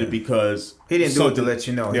only did it because he didn't do it to let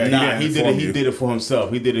you know. Yeah, he did it for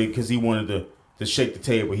himself. He did it because he wanted to shake the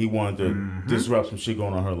table. He wanted to disrupt some shit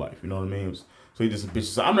going on in her life. You know what I mean? So he did some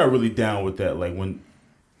bitches. So I'm not really down with that. Like when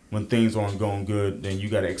things aren't going good, then you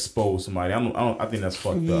got to expose somebody. I think that's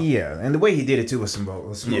fucked up. Yeah, and the way he did it too was some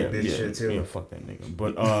bitch shit too. Yeah, fuck that nigga.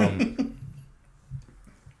 But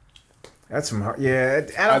that's some hard. Yeah,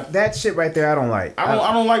 that shit right there. I don't like. I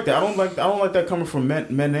don't like that. I don't like that coming from men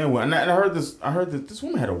and women. And I heard this. I heard that this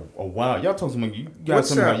woman had a wild. Y'all talk something. You got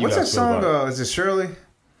something. What's that song? Is it Shirley?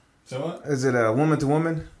 So what? Is it a Woman to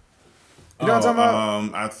Woman? You know what I'm talking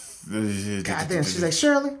about? God damn, she's like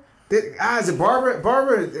Shirley. Is it Barbara?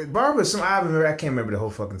 Barbara. Some I can't remember the whole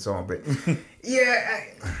fucking song, but yeah,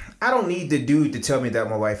 I don't need the dude to tell me that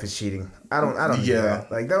my wife is cheating. I don't need that.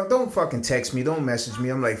 Like don't fucking text me. Don't message me.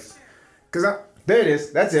 I'm like, there it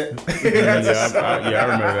is. That's it. I remember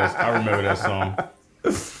that. I remember that song.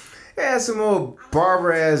 Yeah, some old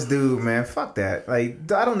Barbara ass dude, man. Fuck that. Like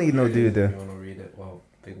I don't need no dude to. You want to read it? Well,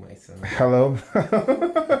 Big Mike said. Hello.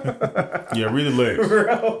 Yeah, read the lyrics.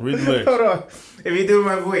 Bro, read the lyrics. Hold on. If you do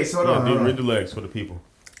my voice, hold on. Read the lyrics for the people.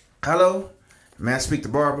 Hello, may I speak to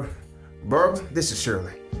Barbara? Barbara, this is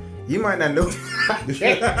Shirley. You might not know. Do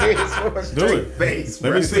it. Face,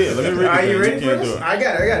 Let me see it. Let me read it. Are you ready for Do this? it. I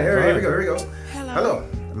got it. Here we go. Hello,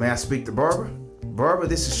 may I speak to Barbara? Barbara,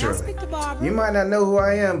 this is Shirley. You might not know who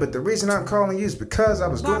I am, but the reason I'm calling you is because I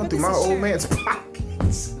was going through my old man's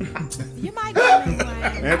pockets. You might know who I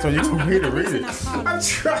am. Anton, you can read it. I'm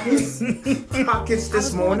trying pockets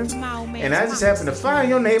this morning, and I just happened to find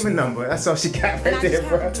your name and number. That's all she got right there,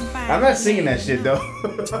 bro. I'm not singing that shit though.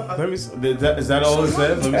 Let me. Is that all it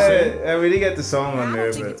says? Let me see. I mean, they got the song on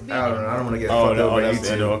there, but I don't know. I don't want to get fucked up by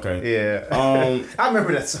YouTube. Okay. Yeah. I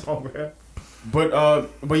remember that song, bro.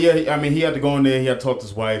 But yeah, I mean, he had to go in there. He had to talk to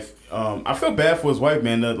his wife. I feel bad for his wife,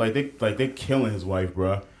 man. They killing his wife,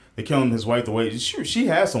 bro. They killing his wife the way she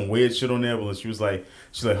had some weird shit on there. But she's like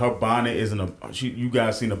her bonnet isn't a. You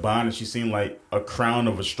guys seen the bonnet? She seemed like a crown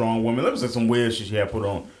of a strong woman. That was like some weird shit she had put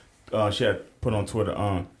on. She had put on Twitter.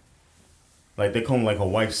 Like they call him like her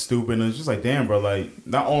wife stupid, and it's just like damn, bro. Like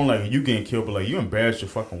not only like you getting killed, but like you embarrassed your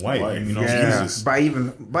fucking wife. You know, Jesus. By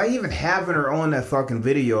even having her on that fucking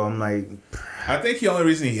video, I'm like. I think the only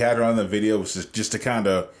reason he had her on the video was just to kind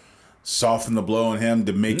of soften the blow on him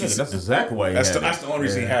to make it. That's exactly why. That's the only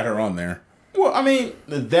reason he had her on there. Well, I mean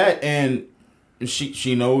that, and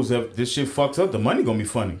she knows that this shit fucks up. The money gonna be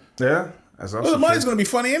funny. Yeah, that's also well, the money's gonna be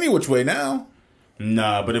funny any which way now.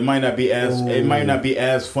 Nah, but it might not be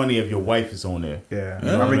as funny if your wife is on there. Yeah,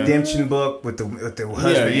 a redemption book with the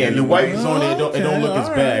husband. Yeah, the wife is on there. It don't look as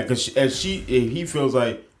bad because if he feels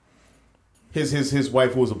like his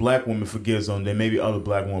wife, who was a black woman, forgives him, then maybe other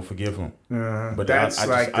black women forgive him. But that's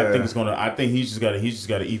I think he's just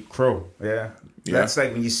gotta eat crow. Yeah. That's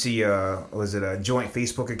like when you see was it a joint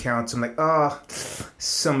Facebook account? I'm like, oh,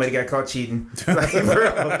 somebody got caught cheating. Like,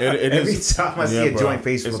 bro, every time I see a joint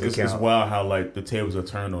Facebook account, it's wild how like the tables are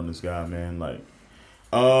turned on this guy, man. Like,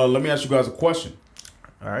 let me ask you guys a question.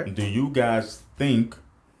 All right. Do you guys think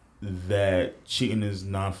that cheating is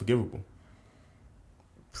non-forgivable?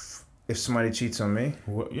 If somebody cheats on me,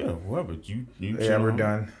 whoever you yeah, we're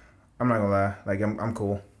done. I'm not gonna lie. Like, I'm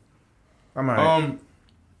cool. I'm alright.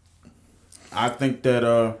 I think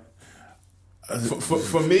that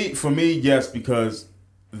for me, yes, because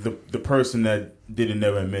the person that did it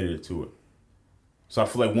never admitted it to it. So I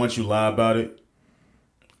feel like once you lie about it,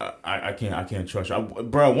 I can't trust you,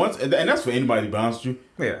 bro. Once, and that's for anybody, to be honest with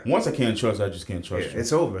you. Yeah. Once I can't trust, I just can't trust you.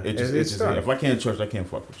 It's over. It's done. If I can't trust, I can't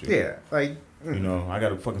fuck with you. Yeah, like. You know, I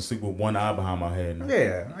gotta fucking sleep with one eye behind my head now.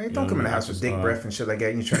 Yeah, like, don't come in the house with dick breath and shit like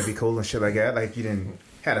that. You trying to be cool and shit like that. Like you didn't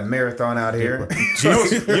had a marathon out here. You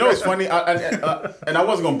know what's funny? And I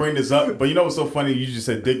wasn't gonna bring this up, but you know what's so funny? You just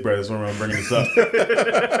said dick breath. That's why I'm bringing this up.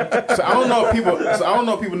 So I don't know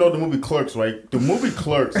if people know the movie Clerks, right? The movie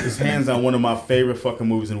Clerks is hands down one of my favorite fucking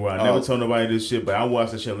movies in the world. I never tell nobody this shit, but I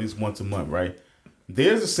watch this shit at least once a month, right?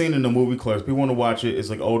 There's a scene in the movie Clerks. People want to watch it.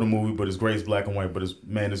 It's like an older movie, but it's great. It's black and white, but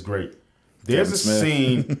it's great. There's a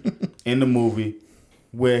scene in the movie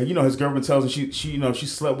where, you know, his girlfriend tells him she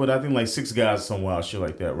slept with, I think, like 6 guys or some wild shit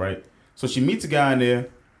like that, right? So she meets a guy in there,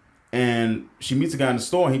 and she meets a guy in the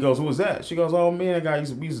store, and he goes, "Who was that?" She goes, "Oh, me and that guy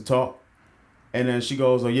we used to talk." And then she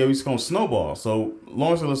goes, "Oh, yeah, we used to go snowball." So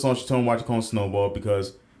long story short, she told him why she called snowball,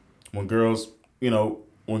 because when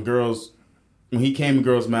he came in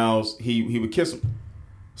girls' mouths, he would kiss them.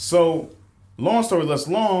 So long story less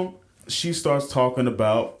long, she starts talking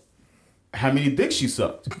about how many dicks she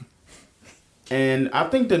sucked. And I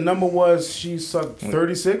think the number was she sucked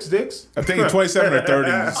 36 dicks. I think 27 or 30.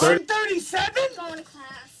 I'm 37? Going to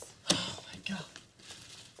class. Oh, my God.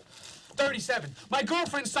 37. My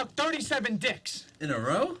girlfriend sucked 37 dicks. In a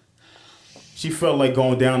row? She felt like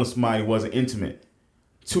going down to somebody wasn't intimate.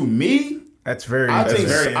 To me, that's very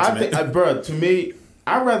intimate. Bro, to me,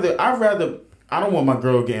 I don't want my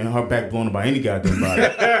girl getting her back blown up by any goddamn body.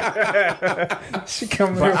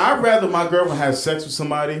 But I'd rather my girlfriend have sex with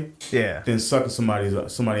somebody than sucking somebody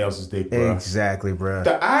else's dick, bro. Exactly, bro.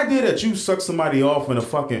 The idea that you suck somebody off in a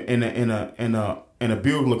fucking in a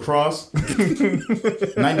Buick LaCrosse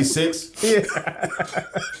 96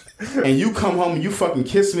 and you come home and you fucking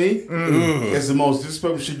kiss me is the most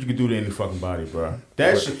disrespectful shit you can do to any fucking body, bro.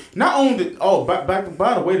 That shit. Not only did by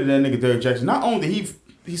the way to that nigga Derrick Jaxn, not only did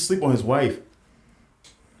he sleep on his wife,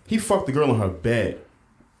 he fucked the girl in her bed.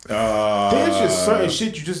 There's just certain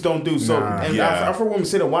shit you just don't do. So, I've heard women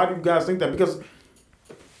say that. Why do you guys think that? Because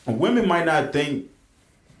women might not think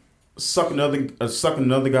sucking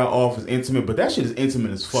another guy off is intimate, but that shit is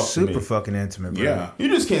intimate as fuck. Super fucking intimate, bro. Yeah, you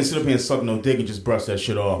just can't sit up here and suck no dick and just brush that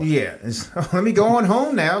shit off. Yeah, let me go on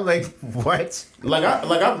home now. Like what?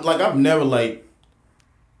 I've never like.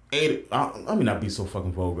 Let me not be so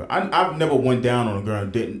fucking vulgar. I've never went down on a girl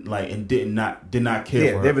and did not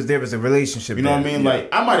care for her. There was a relationship. You know what I mean? Yeah. Like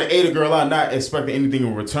I might have ate a girl out not expecting anything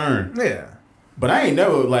in return. Yeah. But I ain't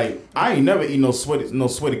never eat no sweaty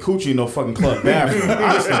coochie in no fucking club bathroom.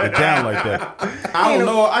 I just not down like that. I don't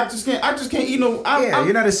know. I just can't eat no.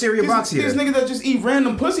 You're not a cereal box here. These niggas that just eat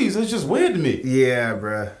random pussies, it's just weird to me. Yeah,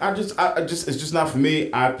 bruh. It's just not for me.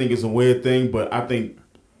 I think it's a weird thing, but I think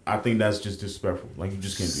that's just disrespectful. Like you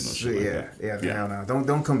just can't do no shit like that. Yeah. No.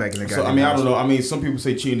 Don't come back in the goddamn So I mean, I don't know. I mean, some people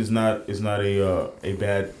say cheating is not a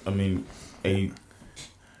bad. I mean, a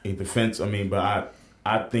defense. I mean, but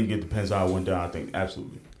I think it depends how it went down. I think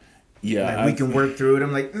absolutely. Yeah, like we can work through it.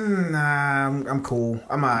 I'm like, nah, I'm cool.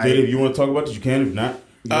 I'm alright. Dave, if you want to talk about this, you can. If not,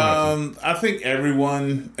 I think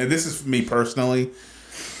everyone, and this is for me personally,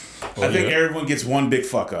 I think everyone gets one big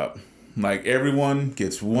fuck up. Like, everyone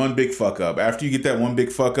gets one big fuck up. After you get that one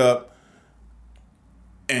big fuck up,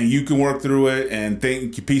 and you can work through it and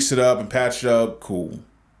think you piece it up and patch it up, cool.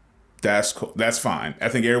 That's cool. That's fine. I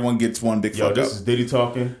think everyone gets one big fuck up. This is Diddy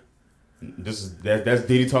talking. That's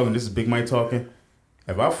Diddy talking. This is Big Mike talking.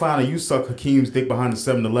 If I find out you suck Hakeem's dick behind the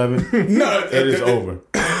 7-Eleven, no, it is over.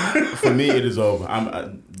 For me, it is over.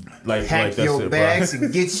 I'm like pack that's your it, bags bro.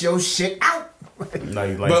 And get your shit out. But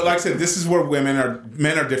like I said, this is where men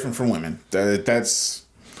are different from women. That's.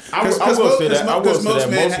 I will say that.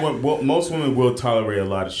 Most women will tolerate a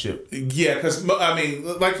lot of shit. Yeah, because I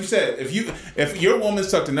mean, like you said, if your woman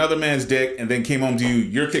sucked another man's dick and then came home to you,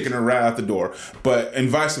 you're kicking her right out the door. But and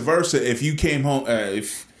vice versa, if you came home,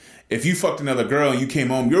 if If you fucked another girl and you came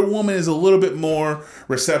home, your woman is a little bit more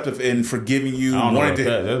receptive in forgiving you. I don't know about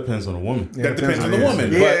that. That depends on the woman. That depends on the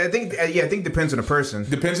woman. Yeah, I think it depends on the person.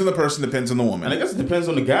 Depends on the person. Depends on the woman. And I guess it depends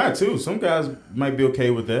on the guy too. Some guys might be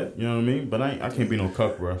okay with that. You know what I mean? But I can't be no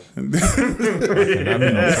cuck, bro. I cannot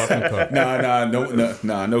be no fucking cuck.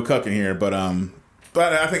 No cucking here. But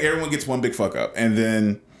I think everyone gets one big fuck up, and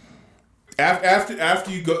then after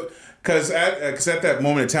you go. Because at that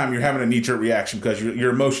moment in time, you're having a knee-jerk reaction because your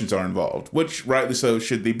emotions are involved, which rightly so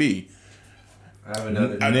should they be. I have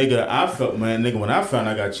another nigga, when I found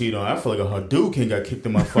I got cheated on, I felt like a Hadouken got kicked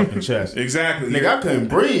in my fucking chest. Exactly. Nigga, I couldn't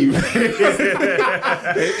breathe.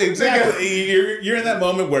 Exactly. You're in that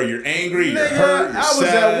moment where you're angry, you're hurt, you're I was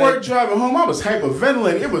sad. at work driving home. I was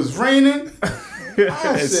hyperventilating. It was raining.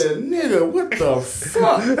 I said, nigga, what the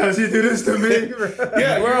fuck? How'd you do this to me?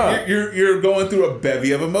 Yeah, bro. You're going through a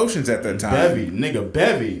bevy of emotions at that time. Bevy.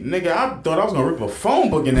 Nigga, I thought I was going to rip a phone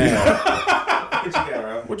book in half. What you got,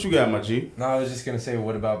 Rob? What you got, my G? No, I was just gonna say,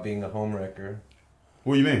 what about being a homewrecker?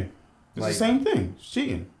 What do you mean? It's Like- the same thing. It's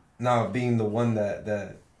cheating. No, being the one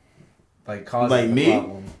that like causes Like the me?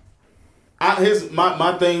 problem.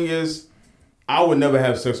 My thing is, I would never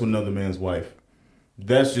have sex with another man's wife.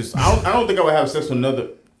 That's just I don't think I would have sex with another.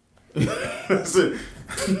 Listen.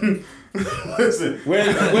 Wait a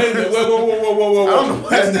minute. Whoa.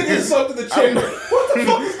 That nigga insulted the chick. What the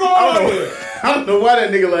fuck is going on here? I don't know why that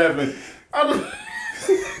nigga laughing. I don't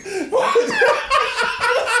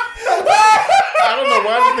know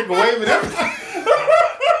why this nigga waving everything.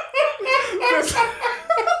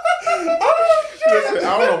 Listen, I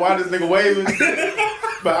don't know why this nigga waving,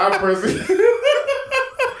 but I personally,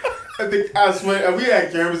 I swear, we had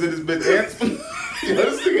cameras in this bitch. Antoine,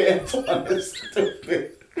 this nigga Antoine is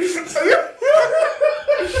stupid.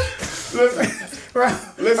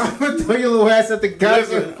 Listen, I'm gonna throw your little ass at the guy.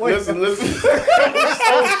 Listen. Oh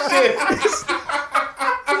shit.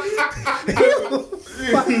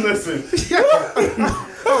 Listen.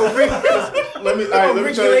 Let me tell you.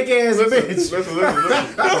 Listen.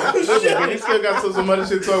 You still got some other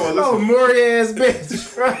shit to talk about. Listen. Maury ass bitch.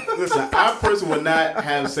 Listen, I personally would not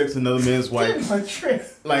have sex with another man's wife.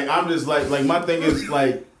 Like, I'm just like my thing is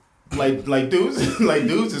like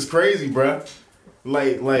dudes is crazy, bruh.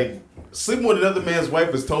 Like sleeping with another man's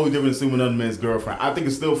wife is totally different than sleeping with another man's girlfriend. I think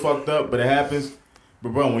it's still fucked up, but it happens.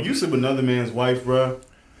 But bro, when you sleep with another man's wife, bruh,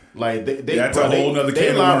 like that's a whole nother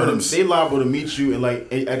can of worms. They liable to meet you and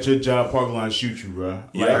like at your job parking lot and shoot you, bruh.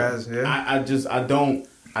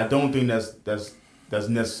 I don't think that's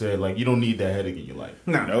necessary. Like, you don't need that headache in your life.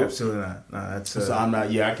 No, absolutely not. No, that's so I'm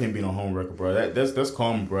not. Yeah, I can't be no home wrecker, bro. That's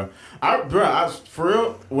common, bro. I for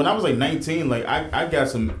real. When I was like 19, like I got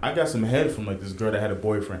some head from like this girl that had a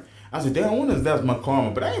boyfriend. I said, damn, I wonder if that's my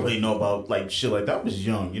karma. But I didn't really know about like shit like that. I was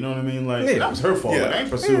young, you know what I mean? Like that was her fault. Yeah. Like, I ain't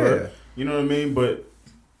pursue her. You know what I mean? But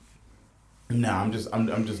nah, I'm just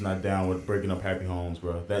not down with breaking up happy homes,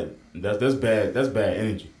 bro. That's bad. That's bad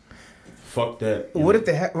energy. Fuck that. What if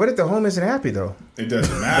the home isn't happy though? It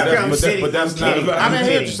doesn't matter. But that's not. I mean, I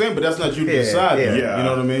hear what you're saying, but that's not you to decide. Yeah. You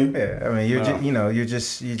know what I mean? Yeah. I mean, you're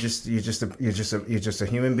just a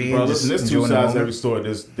human being. Bro, listen, there's two sides to every moment. story.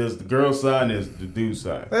 There's the girl side and there's the dude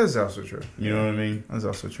side. That's also true. You know what I mean? That's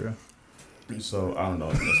also true. So I don't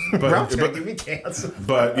know. Rob's gonna give me cancer.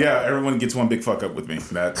 But yeah, everyone gets one big fuck up with me.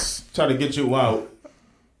 That's try to get you out.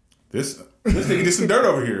 This nigga did some dirt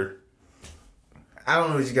over here. I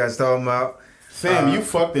don't know what you guys talking about. Fam, you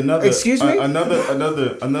fucked another. Excuse me?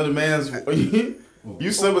 Another man's.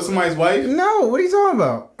 You slept with somebody's wife? No, what are you talking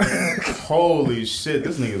about? Holy shit,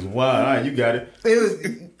 this nigga's wild. All right, you got it. It was.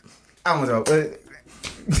 I don't know.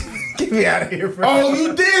 Get me out of here, bro. Oh,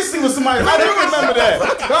 you did sleep with somebody. I do remember that.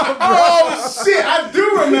 Oh shit, I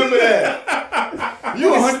do remember that.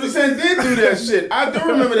 You 100% did do that shit. I do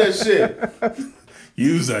remember that shit.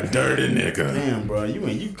 You's a dirty nigga. Damn, bro, you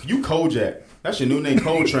Kojak. That's your new name,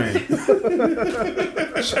 Coltrane.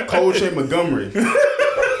 Coltrane Montgomery.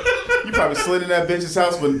 You probably slid in that bitch's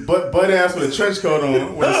house with butt ass with a trench coat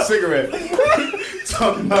on, with a cigarette.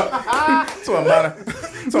 Talking about, so I'm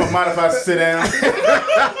mind if I sit down.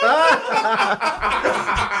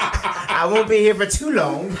 I won't be here for too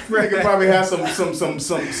long. Nigga probably have some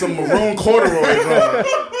maroon corduroys on.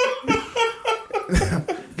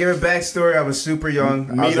 Give a backstory. I was super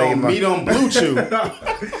young. Meat on Blue Chew.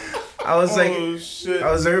 I was like, shit.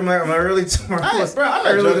 I was in my early 20s.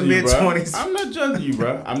 Early to mid 20s. I'm not judging you,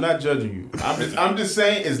 bro. I'm not judging you. I'm just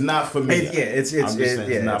saying it's not for me. It's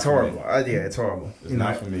horrible. It's horrible. It's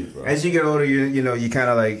not for me, bro. As you get older, you kind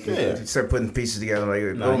of like you start putting pieces together. Like,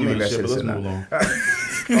 maybe I should have said that.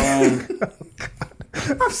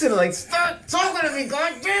 I'm sitting like, stop talking to me,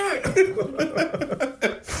 god damn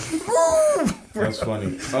it. That's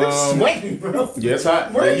funny. Sweating, bro. Yeah, it's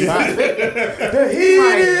hot. It's hot. The heat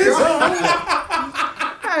is on.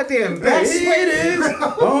 Goddamn, back sweating.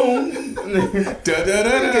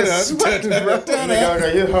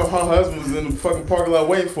 Her husband was in the fucking parking lot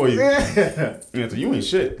waiting for you. Yeah. So you ain't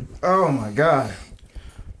shit. Oh my god.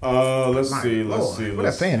 Let's see. What I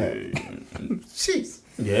saying that? Jeez.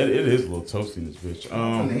 Yeah, it is a little toasty in this bitch.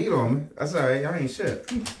 The heat on me. That's all right. Y'all ain't shit.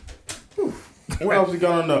 What else we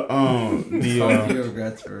got on Few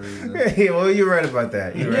regrets for a reason. Yeah, well, you're right about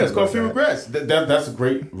that. It's called few regrets. That's a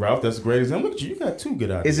great, Ralph. That's a great example. Look at you. You got 2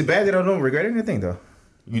 good ideas. Is it bad that I don't regret anything though?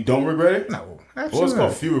 You don't regret it? No. Absolutely. Well, it's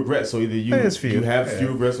called few regrets. So either you have few Yeah.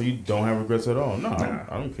 regrets or you don't have regrets at all. No, I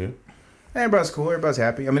don't care. Everybody's cool. Everybody's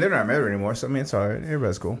happy. I mean, they're not married anymore, so I mean, it's all right.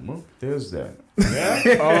 Everybody's cool. Well, there's that.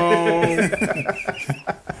 Yeah.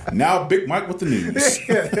 Now, Big Mike with the news.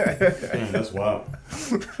 Damn, that's wild.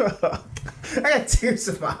 I got tears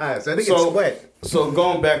in my eyes. I think it's wet. So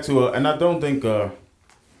going back to and I don't think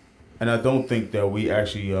that we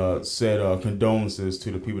actually said condolences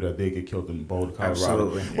to the people that did get killed in Boulder, Colorado.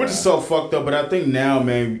 Absolutely. Which is so fucked up. But I think now,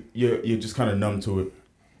 man, you're just kind of numb to it.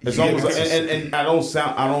 It's almost like, and I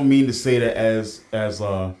don't mean to say that as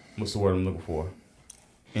what's the word I'm looking for?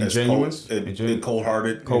 Ingenuous,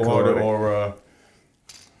 cold-hearted, or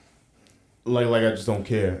like I just don't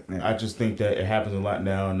care. Yeah. I just think that it happens a lot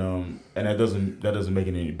now, and that doesn't make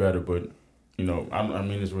it any better. But I mean,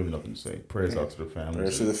 there's really nothing to say. Prayers out to the family.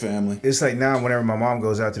 Prayers to the family. It's like now, whenever my mom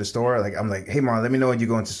goes out to the store, like I'm like, hey mom, let me know when you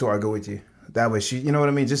go into the store. I'll go with you. That way, she, you know what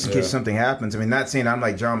I mean, just in case something happens. I mean, not saying I'm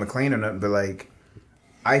like John McClane or nothing, but like,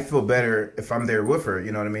 I feel better if I'm there with her.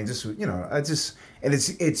 You know what I mean? Just and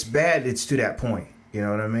it's bad. It's to that point. You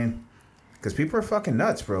know what I mean? Because people are fucking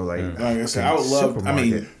nuts, bro. Like I said, I would love. I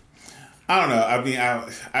mean, I don't know. I mean,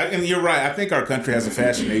 and you're right. I think our country has a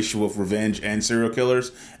fascination with revenge and serial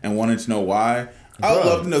killers, and wanting to know why. I would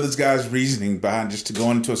love to know this guy's reasoning behind just to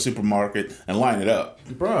go into a supermarket and line it up.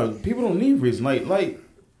 Bro, people don't need reason. Like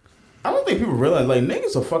I don't think people realize, like,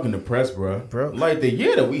 niggas are fucking depressed, bro. Like, the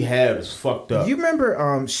year that we have is fucked up. You remember,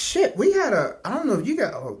 we had I don't know if you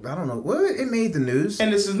got, I don't know, well, it made the news.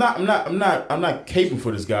 And this is not, I'm not caping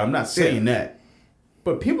for this guy. I'm not saying that.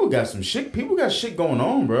 But people got some shit. People got shit going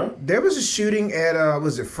on, bro. There was a shooting at,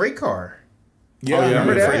 was it Freight Car? Yeah,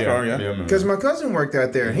 remember that? Freight Car, yeah. Because my cousin worked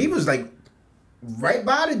out there, and he was, like, right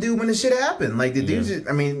by the dude when the shit happened. Like, the dude just,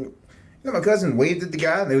 I mean... my cousin waved at the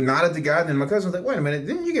guy, they nodded at the guy, and then my cousin was like, wait a minute,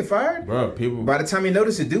 didn't you get fired? Bro, people... By the time he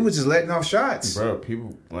noticed, the dude was just letting off shots. Bro,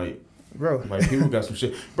 people, people got some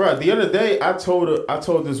shit. Bro, the other day, I told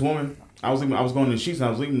this woman, I was going to the sheets, and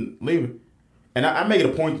I was leaving. And I make it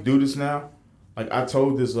a point to do this now. Like, I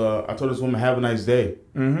told this woman, have a nice day.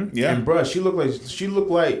 Mm-hmm. Yeah. And, bro, she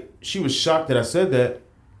looked like she was shocked that I said that.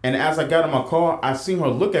 And as I got in my car, I seen her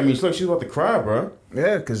look at me. She's like, she's about to cry, bro.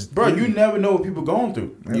 Yeah, because... Bro, you never know what people going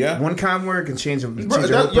through. Yeah. One kind word can change a whole person's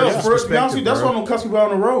perspective, that's why I don't cuss people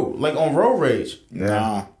out on the road. Like, on road rage. Nah.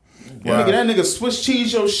 Yeah. Nigga, that nigga Swiss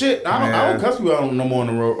cheese your shit. I don't cuss people out no more on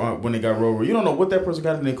the road when they got road rage. You don't know what that person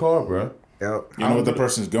got in their car, bro. Yep. You know what the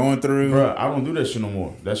person's going through. Bro, I don't do that shit no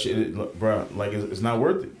more. That shit, bro, like, it's not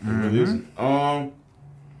worth it. It really isn't.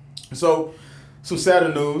 So, some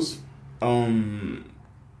sadder news.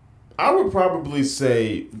 I would probably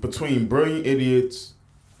say between Brilliant Idiots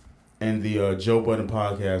and the Joe Budden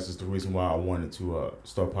podcast is the reason why I wanted to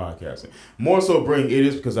start podcasting. More so Brilliant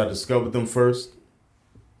Idiots because I discovered them first.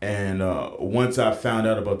 And once I found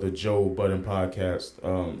out about the Joe Budden podcast,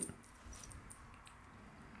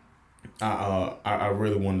 I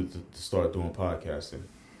really wanted to start doing podcasting.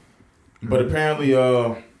 But apparently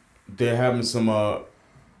they're having some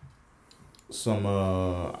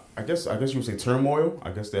I guess you would say turmoil.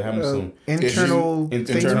 I guess they're having some internal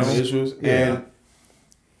issues. Yeah. And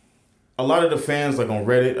a lot of the fans, like on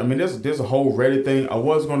Reddit, I mean there's a whole Reddit thing. I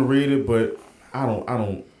was gonna read it, but I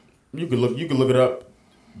don't you can look it up,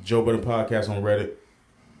 Joe Budden podcast on Reddit.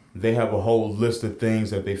 They have a whole list of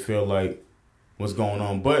things that they feel like what's going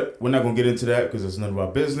on. But we're not gonna get into that because it's none of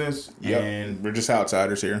our business. Yeah. And we're just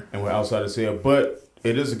outsiders here. And we're outsiders here. But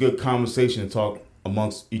it is a good conversation to talk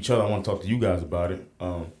amongst each other. I want to talk to you guys about it.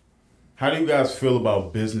 How do you guys feel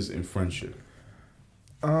about business and friendship?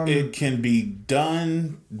 It can be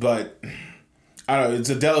done, but I don't know.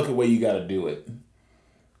 It's a delicate way you got to do it.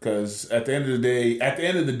 Because at the end of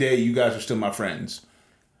the day, you guys are still my friends,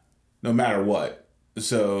 no matter what.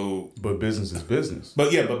 So, but business is business.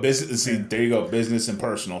 But business. See, there you go, business and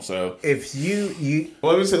personal. So, if you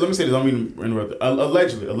well, let me say this. I don't mean to interrupt.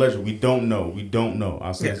 Allegedly, we don't know.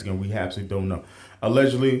 I'll say this again. We absolutely don't know.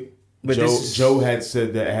 Allegedly, But Joe had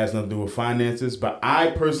said that it has nothing to do with finances, but I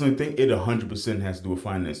personally think it 100% has to do with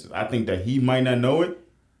finances. I think that he might not know it,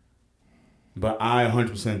 but I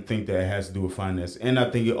 100% think that it has to do with finance, and I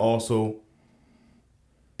think it also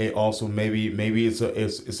maybe it's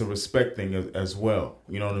a respect thing as well.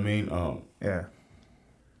 You know what I mean? Yeah.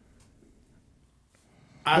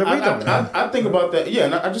 I think about that. Yeah,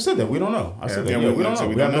 and I just said that we don't know. I said that. Yeah, we don't know.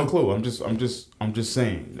 We have no clue. I'm just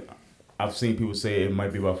saying. I've seen people say it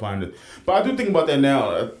might be about finance, but I do think about that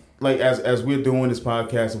now. Like as we're doing this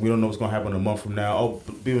podcast and we don't know what's gonna happen a month from now. Oh,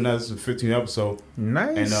 being that this is the 15th episode.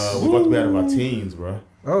 Nice. And we're about to be out of our teens, bro.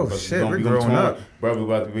 Oh shit, we're growing up. Bro, we're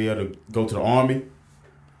about to be able to go to the army,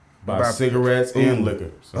 buy cigarettes and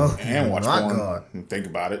liquor. So. And watch porn. God. Think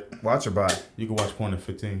about it. Watch your body. You can watch porn at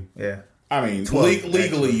 15. Yeah. I mean, 12,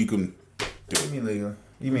 legally you can do What do it. you mean legally?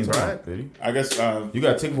 You mean right? I guess you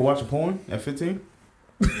got a ticket for watching porn at 15?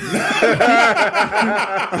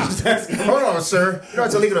 Hold on, sir. You know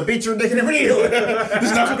it's illegal to beat your dick in every needle.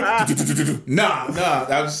 Nah.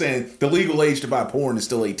 I was saying the legal age to buy porn is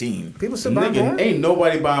still 18. People still buy porn? Ain't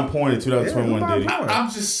nobody buying porn in 2021, Diddy.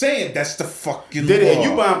 I'm just saying that's the fucking Diddy, law. and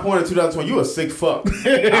you buying porn in 2020, you a sick fuck. I'm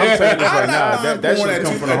telling you this right now. That shit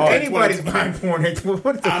come from the heart. Anybody's buying porn.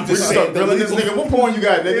 I'm just saying. Really, this nigga, what porn you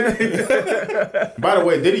got, nigga? By the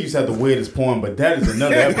way, Diddy used to have the weirdest porn, but that is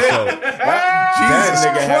another episode.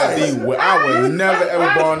 Jesus That nigga had Christ. I would never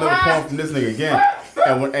ever borrow another porn from this nigga again.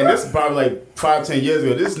 And this is probably like 5-10 years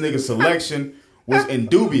ago. This nigga's selection was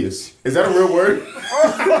indubious. Is that a real word?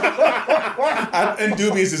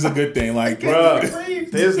 Indubious is a good thing. Like, bruh,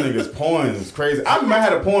 this nigga's porn is crazy. I remember I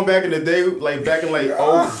had a porn back in the day, like back in like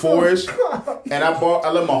 04-ish, and I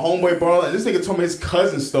let my homeboy borrow it, and this nigga told me his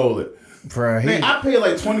cousin stole it. Bro, Man, I paid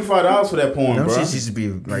like $25 for that porn, bro. Those used to be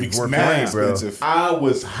like worth mad paying, bro. expensive. I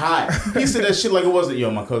was hot. He said that shit like it wasn't.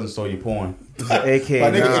 Yo, my cousin stole your porn. AK,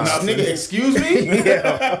 Nigga, excuse me?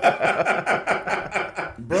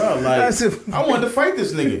 Bro, like, I wanted to fight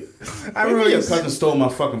this nigga. I remember your cousin stole my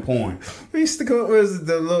fucking porn. We used to go.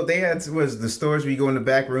 They had the stores where you go in the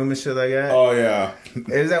back room and shit like that. Oh yeah.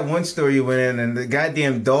 There's that one store you went in and the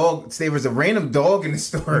goddamn dog. There was a random dog in the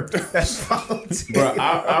store that followed you. Bro,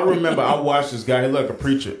 I remember I watched this guy. He looked like a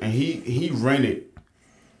preacher, and he rented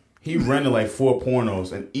like 4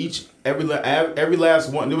 pornos, and every last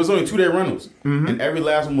one. There was only 2-day rentals, and every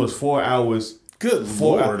last one was 4 hours. Good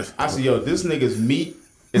Lord. I said, yo, this nigga's meat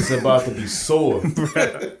is about to be sore.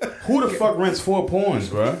 Who the fuck rents 4 porns,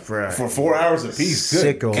 bro? For 4 hours a piece.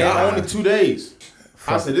 Good Sicko. God. Only 2 days.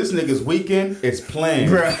 I said, this nigga's weekend is planned.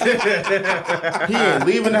 He ain't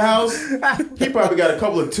leaving the house. He probably got a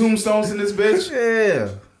couple of tombstones in this bitch.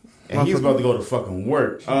 Yeah. And he's about to go to fucking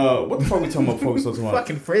work. What the fuck we talking about before we start talking about?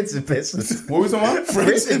 Fucking friends and business. What we talking about?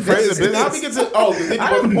 Friends and business. How we get to... Oh, Diddy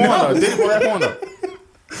brought the porn up. Diddy brought the porn up.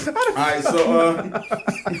 Alright, so...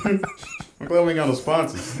 I'm glad we ain't got no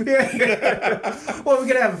sponsors. Yeah. Well, we're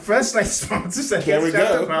going to have a flashlight sponsors. There we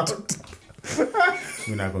go.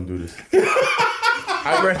 We're not going to do this.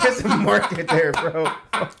 There's a market there, bro.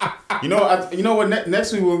 You know what?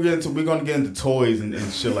 Next week we're going to get into toys and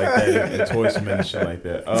shit like that, and toys for men and shit like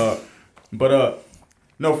that.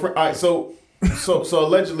 No. All right. So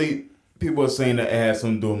allegedly, people are saying that it has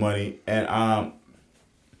something to do with money, and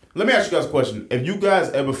let me ask you guys a question. If you guys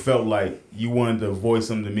ever felt like you wanted to voice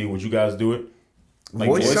something to me, would you guys do it? Like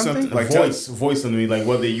voice something? Like voice something to me. Like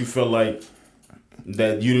whether you felt like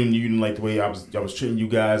that you didn't like the way I was treating you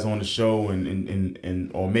guys on the show,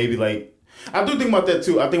 and or maybe like I do think about that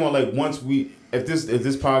too. I think about like once if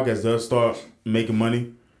this podcast does start making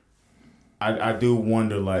money, I do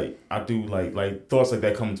wonder like thoughts like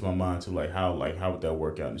that come into my mind too, like how would that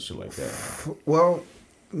work out and shit like that. Well,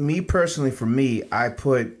 me personally, for me, I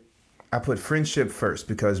put friendship first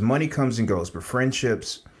because money comes and goes, but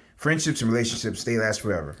friendships and relationships, they last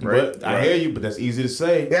forever, right? But I hear you, but that's easy to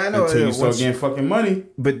say. Yeah, I know. Until you start getting fucking money.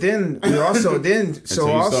 But then we also until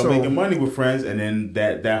you start making money with friends, and then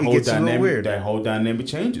that whole dynamic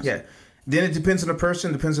changes. Yeah. Then it depends on the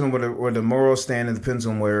person, depends on where the morals stand, and depends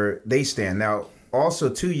on where they stand. Now, also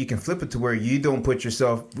too, you can flip it to where we don't put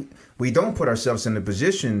ourselves in a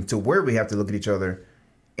position to where we have to look at each other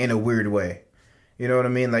in a weird way. You know what I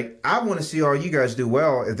mean? Like, I want to see all you guys do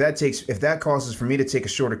well. If that causes for me to take a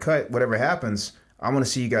shorter cut, whatever happens, I want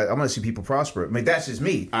to see you guys. I want to see people prosper. I mean, that's just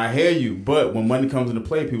me. I hear you, but when money comes into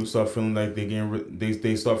play, people start feeling like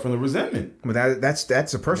they start feeling resentment. But that's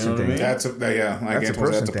a person thing. I mean? That's a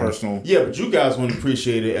personal. Yeah, but you guys wouldn't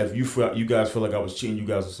appreciate it if you guys feel like I was cheating you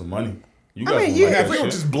guys with some money. You guys if we don't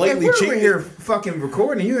just blatantly cheat. If we're here fucking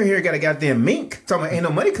recording, you in here got a goddamn mink talking about ain't no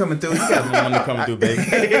money coming through. You got no money coming through, baby.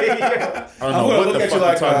 I don't know what the fuck you're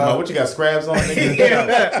talking about. What you got scrabs on, nigga?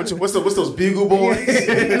 Yeah. What's those bugle boys?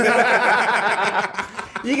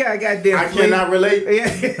 You got goddamn. I cannot relate.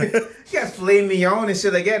 Yeah. You got filet mignon and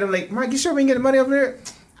shit like that. I'm like, Mike, you sure we can get the money over there?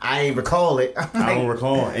 I ain't recall it. I don't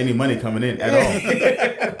recall any money coming in at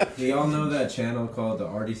all. Do y'all know that channel called the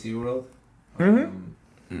RDC World?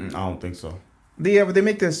 I don't think so. They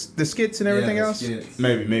make the skits and everything else? Skits.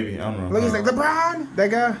 Maybe. I don't know. Like, he's like, LeBron? That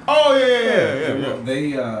guy? Oh, yeah.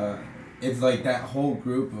 They, it's like that whole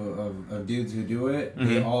group of dudes who do it,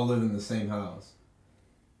 they all live in the same house.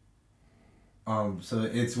 So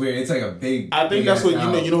it's weird. It's like a big. I think that's what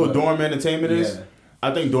house, you know what Dorm Entertainment is. Yeah.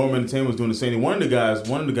 I think Dorm Entertainment was doing the same thing. One of the guys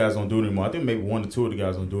don't do it anymore. I think maybe one or two of the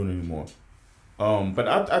guys don't do it anymore. But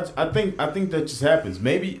I think that just happens.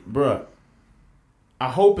 Maybe, bruh. I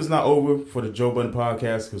hope it's not over for the Joe Budden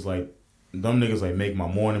podcast because like them niggas like make my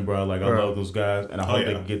morning, bro. Like I love those guys, and I hope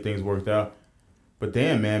they can get things worked out. But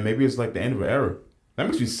damn, man, maybe it's like the end of an era. That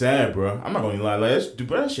makes me sad, bro. I'm not gonna lie, like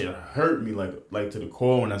that shit hurt me like to the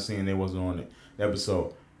core when I seen they wasn't on the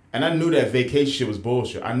episode, and I knew that vacation shit was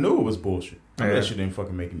bullshit. I knew it was bullshit. I mean, that shit didn't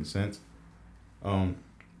fucking make any sense. Well,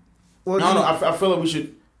 I don't know. I feel like we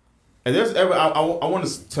should. If there's ever, I want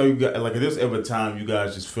to tell you guys, like, if there's ever a time you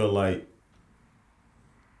guys just feel like,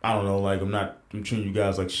 I don't know, like I'm treating you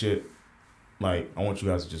guys like shit. Like I want you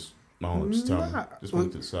guys to just, I don't know, just tell me, just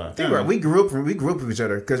move to the side. Think about it. We grew up with each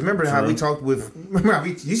other. Because remember how we talked with, remember how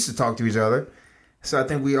we used to talk to each other. So I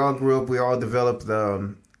think we all grew up. We all developed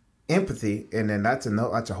empathy, and then that's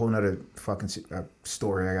a whole nother fucking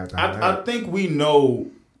story. I think we know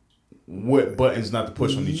what buttons not to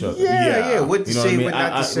push on each other. Yeah. What to say, what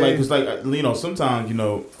not to say. Like, it's like, sometimes, you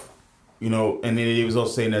know, and then he was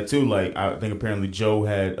also saying that too. Like, I think apparently Joe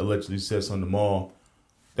had allegedly said something to the mall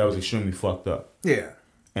that was extremely fucked up. Yeah.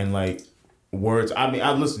 And like words, I mean,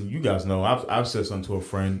 listen, you guys know, I've said something to a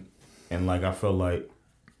friend, and like I felt like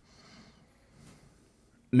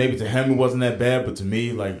maybe to him it wasn't that bad, but to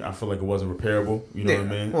me, like I feel like it wasn't repairable. You know what I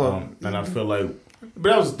mean? Well, and I feel like, but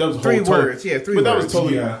that was a three whole words. Yeah, three words. But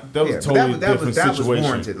that was totally different that situation. was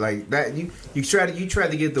warranted. Like that, you tried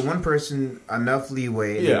to give the one person enough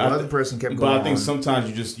leeway, and the other person kept going. But I think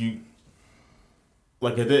sometimes you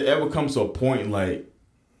like if it ever comes to a point like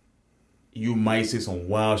you might say some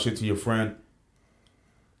wild shit to your friend,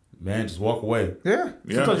 man, just walk away. Yeah.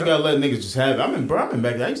 Sometimes you gotta let niggas just have it. I mean, back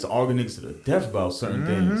then I used to argue niggas to the death about certain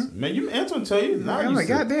things. Man, Antoine tell you. I'm like,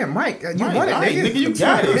 goddamn, Mike, you Mike, want it, nigga. Nigga, you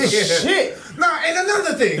got it. Shit. Nah, and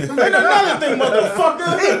another thing.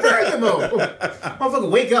 Motherfucker. Hey, furthermore,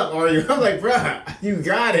 motherfucker, wake up, are you? I'm like, bruh, you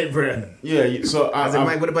got it, bruh. Yeah, so I said,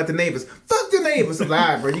 Mike, what about the neighbors? Fuck the neighbors. I'm like, all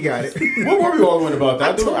right, bro, you got it. What were we arguing about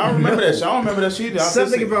that? I remember that shit. I don't remember that shit.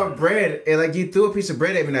 Something about bread, and like you threw a piece of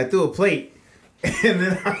bread at me, and I threw a plate, and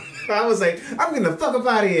then I was like, I'm getting the fuck up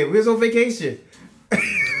out of here. We was on vacation.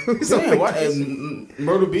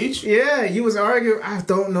 Myrtle Beach? Yeah, you was arguing. I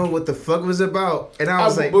don't know what the fuck it was about. And I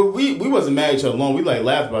was like... But we wasn't mad at each other long. We like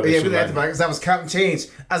laughed about this shit. Yeah, we laughed about it because I was counting change.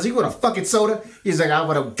 I was like, you want a fucking soda? He's like, I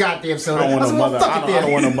want a goddamn soda. I don't want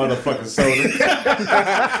no motherfucking soda.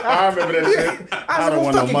 I remember that shit. I don't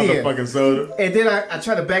want no motherfucking soda. And then I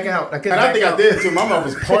tried to back out. I did too. My mouth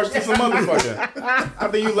was parched as a motherfucker. I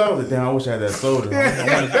think you loved it. Damn, I wish I had that soda.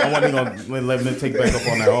 I wasn't going to let me take back up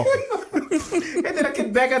on that offer. And then I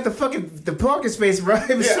get back out the parking space, right?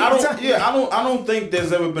 I don't think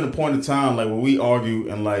there's ever been a point in time like when we argue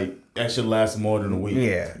and like that shit lasts more than a week.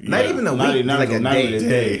 Yeah. Not even a week. Not even a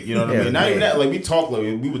day. You know what I mean? Not even that. Like we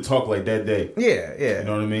would talk like that day. Yeah. You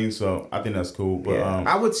know what I mean? So I think that's cool. But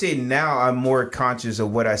I would say now I'm more conscious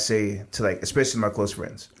of what I say to like, especially my close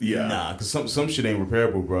friends. Yeah. Nah, because some shit ain't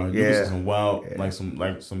repairable, bro. You say some wild, like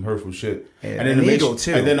some hurtful shit. And then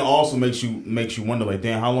too. And then it also makes you wonder, like,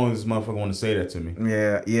 damn, how long does this motherfucker want to say that to me?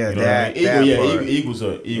 Yeah. You know eagle's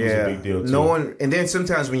a big deal too. No one. And then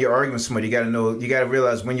sometimes when you're arguing with somebody, you gotta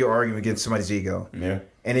realize when you're arguing against somebody's ego. Yeah.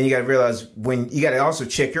 And then you gotta realize you gotta also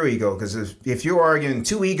check your ego, because if you're arguing,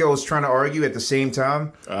 two egos trying to argue at the same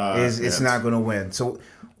time, it's not gonna win. So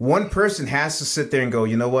one person has to sit there and go,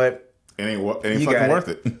 you know what? It ain't fucking worth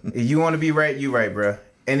it. You want to be right, you right, bro.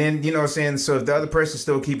 And then, you know what I'm saying? So if the other person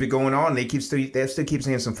still keep it going on, they still keep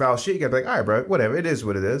saying some foul shit, you gotta be like, all right, bro, whatever. It is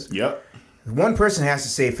what it is. Yep. One person has to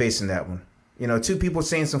save face in that one. You know, two people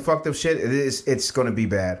saying some fucked up shit, it's gonna be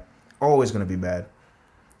bad. Always gonna be bad.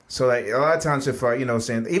 So like a lot of times if I, you know,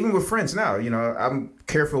 saying even with friends now, you know, I'm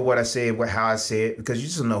careful what I say, how I say it, because you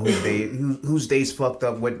just don't know whose day's fucked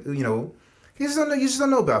up. What, you know, You just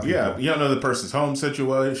don't know about people. Yeah, you don't know the person's home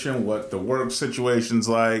situation, what the work situation's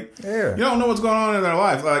like. Yeah. You don't know what's going on in their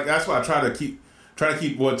life. Like that's why I try to keep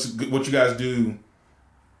what you guys do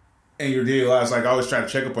in your daily lives. Like I always try to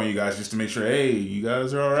check up on you guys just to make sure, hey, you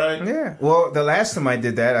guys are all right. Yeah. Well, the last time I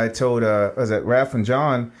did that, I told was it Raph and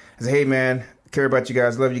John? I said, hey man, care about you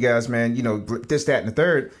guys, love you guys, man. You know, this, that, and the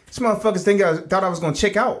third. These motherfuckers thought I was gonna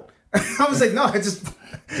check out. I was like, no, I just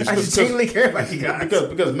genuinely care about you guys.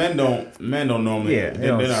 Because men don't normally. Yeah,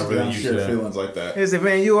 they're not really used to that. feelings like that. He said,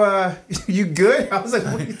 man, you good? I was like,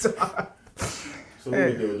 what are you talking? So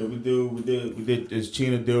what we did is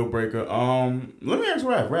China deal breaker. Let me ask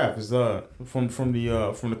Raph is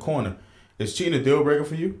from the corner. Is China deal breaker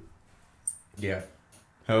for you? Yeah.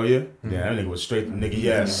 Hell yeah. Yeah, that nigga was straight to nigga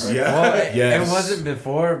yes. Yeah. Well, Yes. it wasn't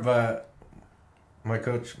before, but my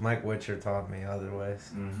coach Mike Witcher taught me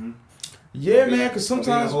otherwise. Mm-hmm. Yeah, man, because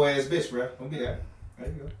sometimes. Whole ass bitch, bro. Don't be that. There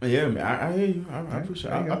you go. Yeah, man, I hear you. I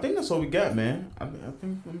appreciate it. I think that's all we got, man. I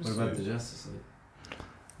think. What about the Justice League?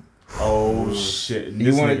 Oh shit!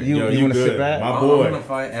 You want to sit back? My boy. I'm gonna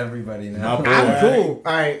fight everybody now. My boy. I'm cool.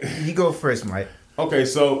 All right, you go first, Mike. Okay,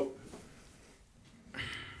 so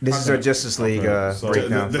this is our Justice League so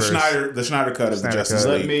breakdown. The Snyder cut of the Justice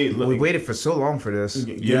League. We waited for so long for this.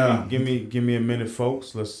 Give me a minute,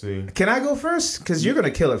 folks. Let's see. Can I go first? Because you're gonna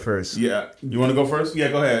kill it first. Yeah. You want to go first? Yeah,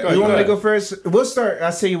 go ahead. You want me to go first? We'll start.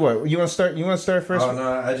 I'll tell you what. You want to start? You want to start first? Oh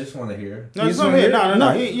no, I just want to hear. No, it's not here.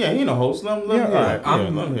 No. He ain't a host. Let him Yeah, hear. all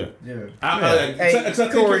right. Let him hear. Yeah.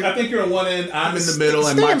 I think you're on one end. I'm in the middle,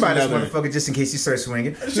 and Stand Mike's by on this the other. motherfucker just in case you start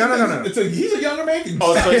swinging. No. He's a younger man.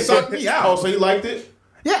 Oh, so he sucked me out. Oh, so he liked it?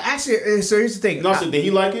 Yeah, actually. So here's the thing. No, so did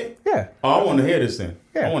he like it? Yeah. Oh, I want to hear this then.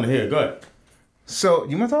 Yeah. I want to hear it. Go ahead. So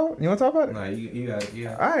you want to talk? You want to talk about it? No, you got it.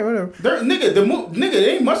 Yeah. All right, whatever. Nigga, there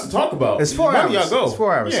ain't much to talk about. It's 4 hours. Y'all go. It's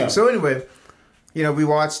 4 hours. Yeah. So anyway, we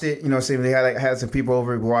watched it. They had some people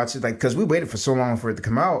over. We watched it because we waited for so long for it to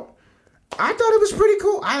come out. I thought it was pretty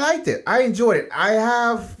cool. I liked it. I enjoyed it. I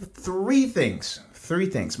have three things.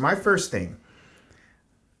 My first thing.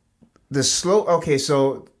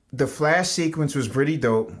 So the Flash sequence was pretty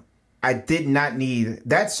dope. I did not need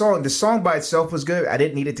that song. The song by itself was good. I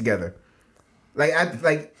didn't need it together.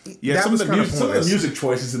 That some was of kind the music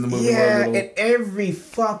choices in the movie. Yeah, and every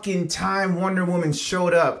fucking time Wonder Woman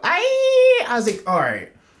showed up, I was like, all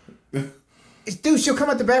right. Dude, she'll come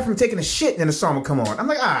out the bathroom taking a shit, and then the song will come on. I'm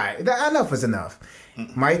like, all right, enough is enough.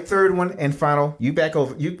 My third one and final, you back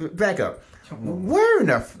up. We're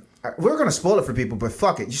gonna spoil it for people, but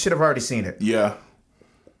fuck it, you should have already seen it. Yeah.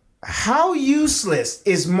 How useless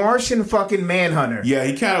is Martian fucking Manhunter? Yeah,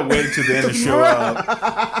 he kind of waited to the end to show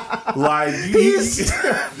up. Like He's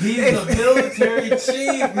the military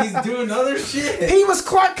chief. He's doing other shit. He was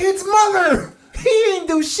Clark Kent's mother. He didn't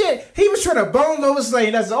do shit. He was trying to bone Lois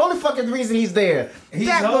Lane. That's the only fucking reason he's there. He's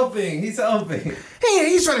helping. He's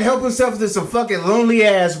He's trying to help himself to some fucking lonely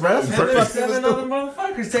ass, bro. There's 7 other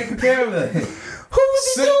motherfuckers taking care of it. Who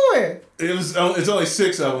was he doing? It's only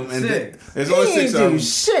 6 of them. And it's He only 6 ain't of do them.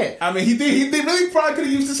 shit. I mean, he really probably could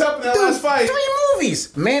have used his help in that last fight. 3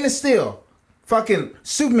 movies. Man of Steel. Fucking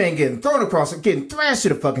Superman getting thrown across, getting thrashed to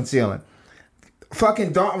the fucking ceiling.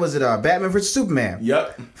 Fucking Batman vs Superman?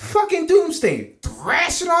 Yep. Fucking Doomsday.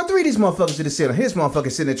 Thrashing all 3 of these motherfuckers to the ceiling. His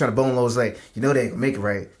motherfucker sitting there trying to bone Lois like, they ain't gonna make it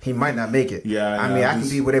right. He might not make it. Yeah, I mean, I can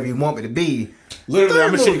be whatever you want me to be. Literally, Third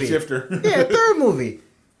I'm a movie. shapeshifter. Yeah, third movie.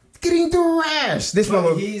 Getting thrashed. This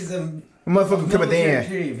motherfucker. He's a motherfucker come at the end.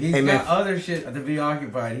 chief. He's Hey, got other shit to be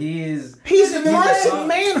occupied. He's a Martian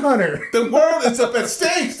Manhunter. The world is up at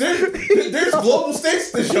stakes. There's global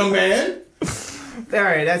stakes to this young man. All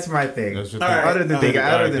right, that's my thing. That's your All right. Other than that, go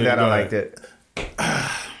I ahead. liked it.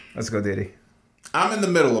 Let's go, Diddy. I'm in the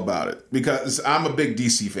middle about it because I'm a big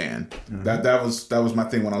DC fan. Mm-hmm. That was my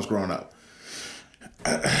thing when I was growing up.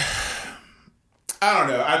 I don't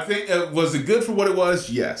know. I think was it good for what it was?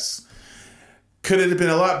 Yes. Could it have been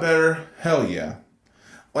a lot better? Hell yeah.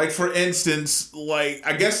 Like for instance,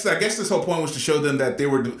 I guess this whole point was to show them that they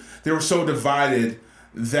were so divided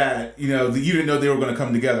that you didn't know they were going to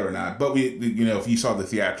come together or not. But if you saw the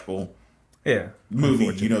theatrical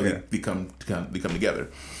movie, they come together.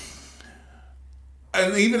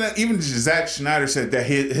 And even Zack Snyder said that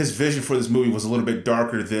his vision for this movie was a little bit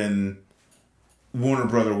darker than Warner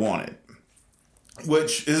Brother wanted,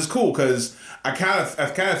 which is cool because I kind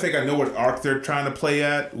of think I know what arc they're trying to play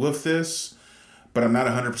at with this, but I'm not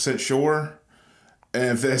 100% sure.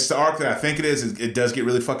 And if it's the arc that I think it is, it does get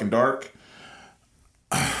really fucking dark.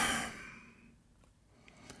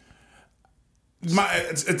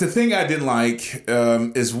 The thing I didn't like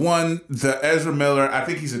is one, the Ezra Miller. I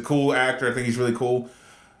think he's a cool actor. I think he's really cool.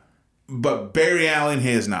 but Barry Allen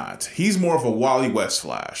has not. He's more of a Wally West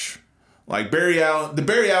Flash. Like Barry Allen, the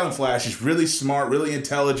Barry Allen Flash is really smart, really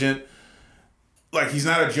intelligent. Like he's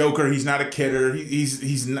not a joker, he's not a kidder.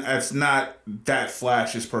 He's not, that's not that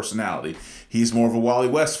Flash's personality. He's more of a Wally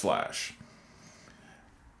West Flash.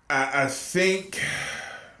 I think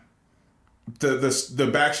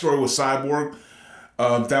the backstory with Cyborg,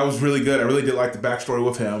 that was really good. I really did like the backstory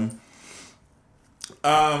with him.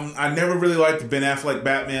 I never really liked the Ben Affleck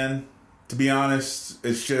Batman, to be honest.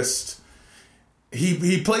 It's just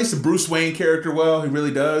he plays the Bruce Wayne character well. He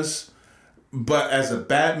really does. But as a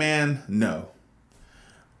Batman, no.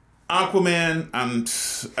 Aquaman,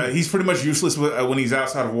 he's pretty much useless when he's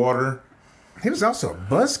outside of water. He was also a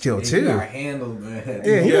buzzkill too. He got handled, man.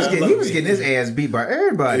 Yeah, he was getting his ass beat by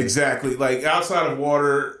everybody. Exactly. Like outside of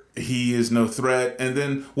water, he is no threat. And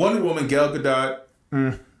then Wonder Woman, Gal Gadot,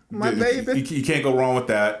 my baby. You can't go wrong with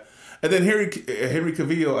that. And then Henry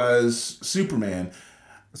Cavill as Superman.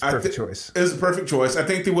 It's a perfect choice. It was a perfect choice. I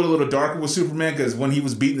think they went a little darker with Superman because when he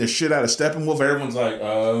was beating the shit out of Steppenwolf, everyone's like,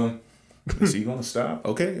 is he gonna stop?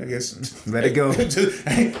 Okay, I guess let it go. I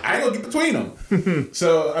ain't gonna get between them.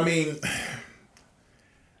 So I mean,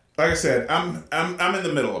 like I said, I'm in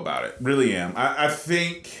the middle about it. Really am. I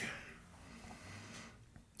think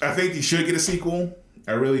he should get a sequel.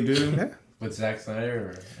 I really do. Yeah. With Zack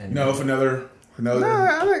Snyder? No, for another. No,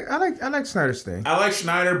 I like Snyder's thing. I like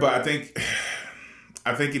Snyder, but I think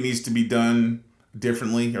it needs to be done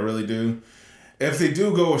differently. I really do. If they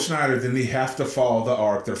do go with Snyder, then they have to follow the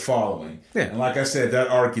arc they're following. Yeah. And like I said, that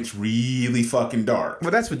arc gets really fucking dark. Well,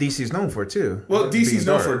 that's what DC is known for, too. Well, DC's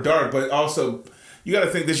known for dark, but also, you got to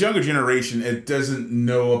think, this younger generation, it doesn't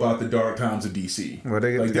know about the dark times of DC. Well,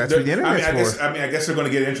 that's what the internet's for. I guess they're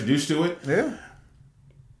going to get introduced to it. Yeah.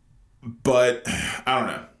 But, I don't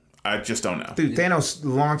know. I just don't know. Dude, Thanos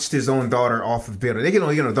launched his own daughter off of the building. They can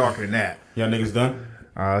only get no darker than that. Y'all niggas done?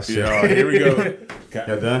 Shit. Yeah, here we go.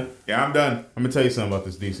 Y'all done? Yeah, I'm done. I'm gonna tell you something about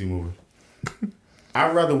this DC movie.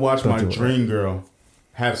 I'd rather watch my dream girl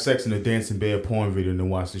have sex in a dancing bed porn video than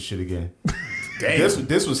watch this shit again. Damn.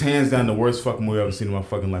 This was hands down the worst fucking movie I've ever seen in my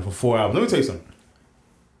fucking life for 4 hours. Let me tell you something.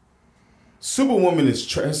 Superwoman is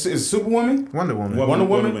trash. Is Superwoman? Wonder Woman. Wonder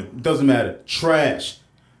Woman? Doesn't matter. Trash.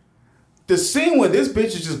 The scene where this bitch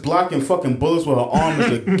is just blocking fucking bullets with her arm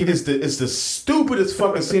is the stupidest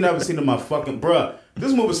fucking scene I've ever seen in my fucking... Bruh.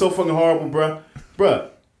 This movie is so fucking horrible, bruh. Bruh.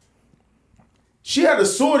 She had a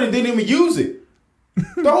sword and didn't even use it.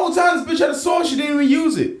 The whole time this bitch had a sword, she didn't even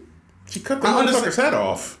use it. She cut the motherfucker's head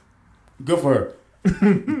off. Good for her.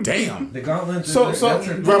 Damn. The gauntlet. So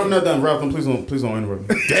Ralph, I'm not done. Ralph, please don't interrupt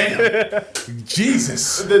me. Damn.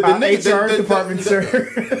 Jesus. The nigga, HR department, sir.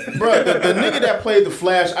 Bro, the nigga that played the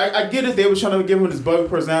Flash, I get it. They were trying to give him this bug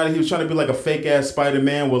personality. He was trying to be like a fake ass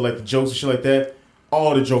Spider-Man with like the jokes and shit like that.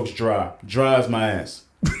 All the jokes dry as my ass.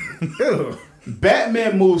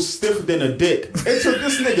 Batman moves stiffer than a dick. It took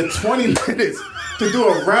this nigga 20 minutes to do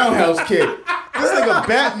a roundhouse kick. This nigga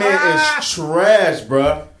Batman is trash,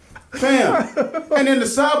 bruh. Fam. And then the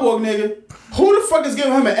Cyborg nigga, who the fuck is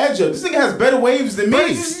giving him an edge up? This nigga has better waves than me.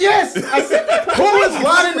 Yes! I said that. Who is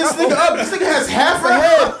lining this nigga up? This nigga has half a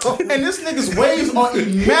head, and this nigga's waves are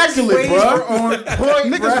immaculate, bro.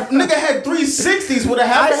 Nigga had 360s with a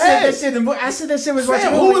half a head. I said that shit was like,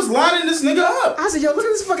 who is lining this nigga up? I said, yo, look at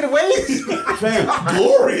this fucking waves. Fam,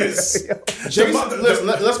 glorious.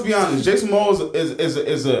 Let's be honest. Jason Momoa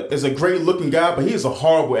is a great looking guy, but he is a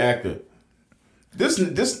horrible actor. This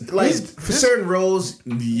for certain roles,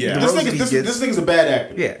 yeah. This nigga's a bad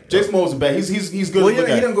actor. Yeah, Jason Momoa's a bad. He's good. Well,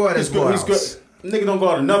 he don't go out his He's good. Nigga don't go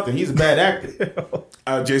out of nothing. He's a bad actor.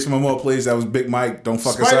 Jason Momoa plays. That was Big Mike. Don't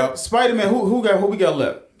fuck us up. Spider-Man. Who we got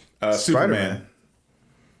left? Superman.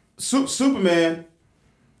 Superman.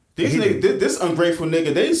 This ungrateful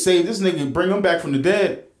nigga. They saved this nigga and bring him back from the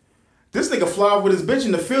dead. This nigga fly with his bitch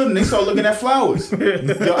in the field and they start looking at flowers.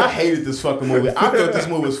 Yo, I hated this fucking movie. I thought this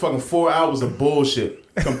movie was fucking 4 hours of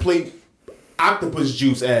bullshit. Complete octopus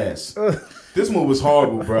juice ass. This movie was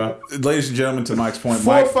horrible, bro. Ladies and gentlemen, to Mike's point,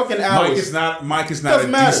 Four fucking hours. Mike is not a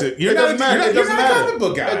decent. It doesn't matter. It doesn't matter. Comic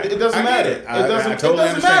book guy. It doesn't matter. It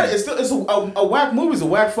doesn't matter. It's a whack movie. It's a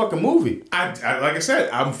whack fucking movie. Like I said,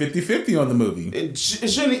 I'm 50-50 on the movie. It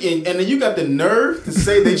shouldn't. And then you got the nerve to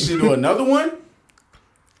say they should do another one.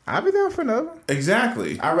 I'll be down for another.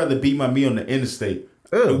 Exactly. I'd rather beat my meat on the interstate.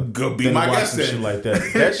 Go beat my guest then. Shit like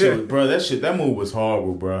that. That shit, bro. That movie was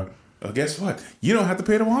horrible, bro. Well, guess what? You don't have to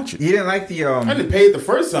pay to watch it. You didn't like the I didn't pay it the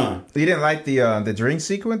first time. You didn't like the drink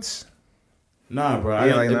sequence? Nah, bro. I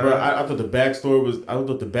thought the backstory was. I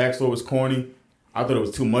thought the backstory was corny. I thought it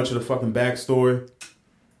was too much of the fucking backstory.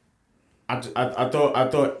 I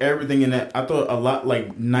thought everything in that. I thought a lot,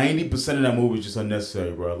 like 90% of that movie was just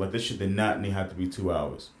unnecessary, bro. Like this shit did not have to be 2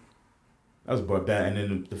 hours. That was about that, and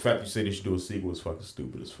then the fact that you say they should do a sequel is fucking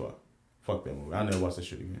stupid as fuck. Fuck that movie. I'll never watch that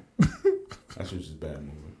shit again. That shit was just a bad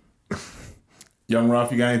movie. Young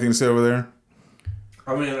Ralph, you got anything to say over there?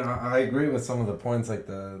 I mean, I agree with some of the points, like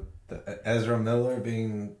the Ezra Miller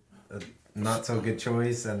being a not so good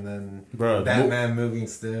choice, and then Batman moving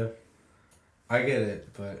still. I get it,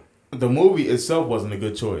 but the movie itself wasn't a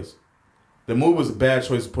good choice. The movie was a bad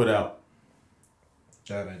choice to put out.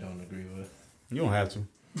 That I don't agree with. You don't have to.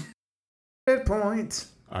 Good point.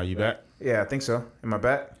 Are you back? Yeah, I think so. Am I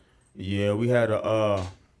back? Yeah, we had a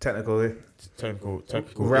technical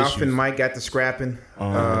Ralph issues. and Mike got the scrapping.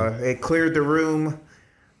 It cleared the room.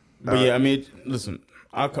 But yeah, I mean, listen,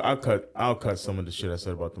 I'll cut some of the shit I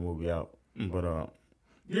said about the movie out. But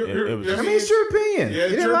it was. I mean, it's your opinion. Yeah,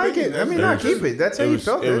 you didn't like it. I mean, keep it. That's how you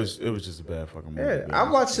felt it. It was just a bad fucking movie. Yeah, I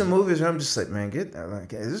watched some movies where I'm just like, man,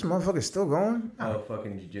 is this motherfucker still going? Oh,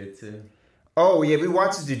 fucking jiu-jitsu. Oh yeah, we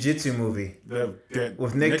watched the jiu-jitsu movie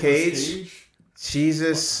with Nick Cage.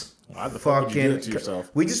 Jesus, why the fuck would you do that to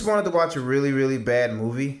yourself? We just wanted to watch a really, really bad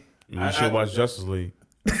movie. You should watch Justice League.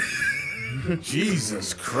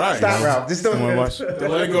 Jesus Christ! Stop, Ralph. Just don't let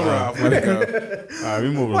it go, Ralph. Let it go. All right, we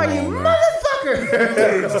moving Why along, you man. motherfucker?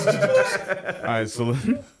 All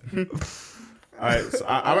right, so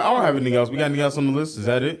I don't have anything else. We got anything else on the list? Is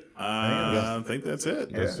that it? I think that's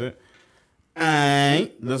it. That's it. All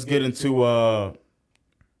right, let's get into.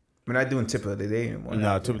 We're not doing tip of the day anymore.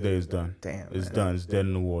 No, tip of the day is done. Damn, it's man. done. It's dead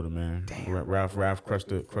in the water, man. Damn. Ralph crushed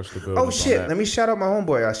the building. Oh shit! Let me shout out my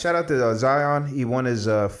homeboy. Shout out to Zion. He won his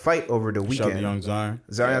fight over the weekend. Shout out to young Zion.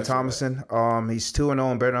 Zion Thomason. He's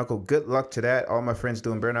 2-0 in bare knuckle. Good luck to that. All my friends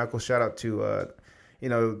doing bare knuckle. Shout out to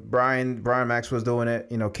Brian Maxwell's doing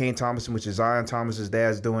it. Kane Thomason, which is Zion Thomas's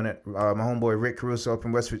dad's doing it. My homeboy Rick Caruso up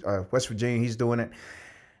in West Virginia, he's doing it.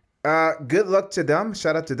 Good luck to them.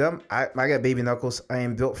 Shout out to them. I got baby knuckles. I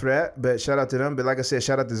ain't built for that, but shout out to them. But like I said,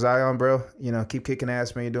 shout out to Zion, bro. Keep kicking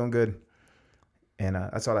ass, man. You're doing good. And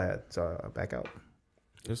that's all I had. So I'll back out.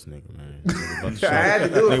 This nigga, man. I had to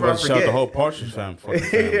do it for I shout out the whole Partridge family.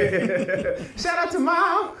 Shout out to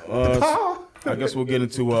Mom. Paul. I guess we'll get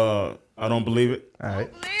into I Don't Believe It. All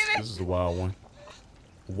right. This is a wild one.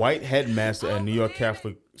 White headmaster at New York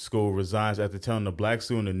Catholic school resigns after telling the black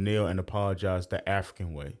student to kneel and apologize the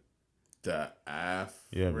African way. The African.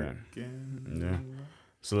 Yeah, man. Yeah.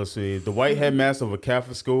 So let's see. The white headmaster of a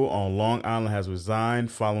Catholic school on Long Island has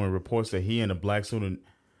resigned following reports that he and a black student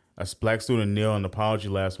kneel an apology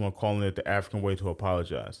last month, calling it the African way to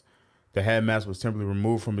apologize. The headmaster was temporarily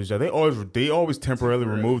removed from his job. They always temporarily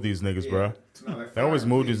remove these niggas, bro. They always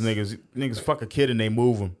move these niggas. Niggas fuck a kid and they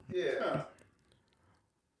move them. Yeah.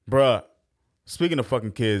 Bruh. Speaking of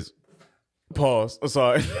fucking kids, pause. I'm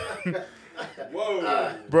sorry.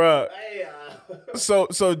 Whoa, bruh.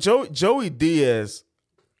 So Joey Diaz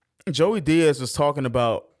was talking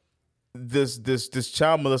about this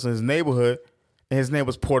child molester in his neighborhood, and his name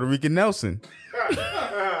was Puerto Rican Nelson.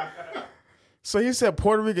 So he said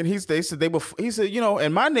Puerto Rican. He said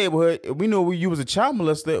in my neighborhood we knew you was a child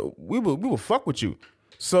molester. We would fuck with you.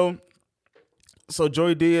 So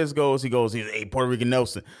Joey Diaz he's hey, Puerto Rican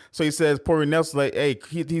Nelson. So he says Puerto Rican Nelson like, hey,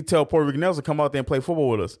 he tell Puerto Rican Nelson come out there and play football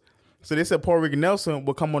with us. So they said Puerto Rican Nelson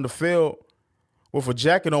will come on the field with a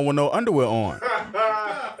jacket on with no underwear on.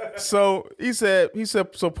 So he said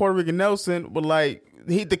so Puerto Rican Nelson would like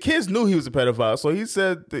the kids knew he was a pedophile. So he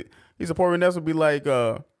said Puerto Rican Nelson would be like,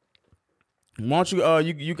 why don't you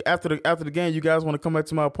after the game you guys want to come back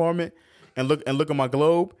to my apartment and look at my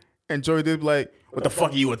globe? And Joey did be like, what the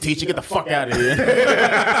fuck are you, a teacher? Get the fuck out of here.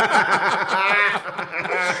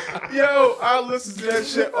 Yo, I listened to that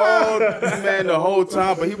shit the whole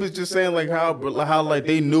time. But he was just saying like how like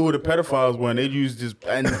they knew who the pedophiles were, and they used just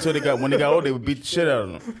until when they got old, they would beat the shit out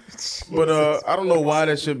of them. But I don't know why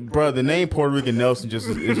that shit, bro. The name Puerto Rican Nelson is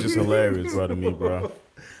just hilarious, bro, to me, bro.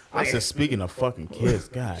 I said, speaking of fucking kids,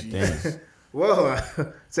 god damn. Well,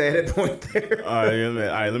 say that point there. All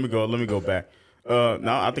right, let me go back. No,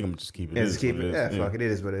 I think I'm just keeping it. Just keep it. Yeah, fuck it.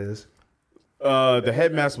 It is what it is. The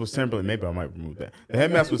headmaster was temporarily. Maybe I might remove that. The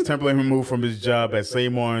headmaster was temporarily removed from his job at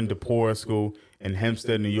Seymour DePore School in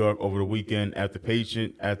Hempstead, New York, over the weekend after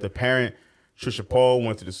parent Trisha Paul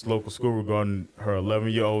went to this local school regarding her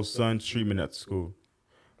 11-year-old son's treatment at the school.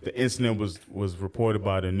 The incident was reported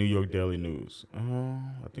by the New York Daily News.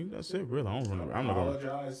 I think that's it. Really, I don't remember. I'm not gonna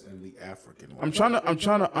apologize in the African way. I'm trying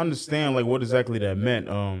to understand like what exactly that meant.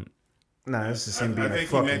 Nah, this is him being a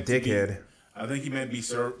fucking dickhead. I think he meant be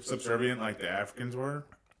subservient like the Africans were.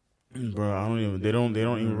 Bro, I don't even. They don't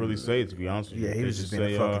even really say it, to be honest with you. Yeah, he was just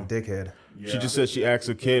being a fucking dickhead. She just said she asked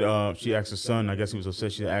her kid. She asked her son. I guess he was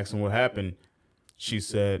upset. She asked him what happened. She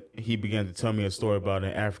said he began to tell me a story about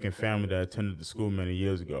an African family that attended the school many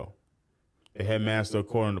years ago. The headmaster,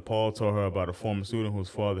 according to Paul, told her about a former student whose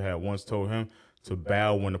father had once told him to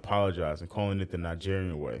bow when apologizing, calling it the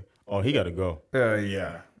Nigerian way. Oh, he got to go.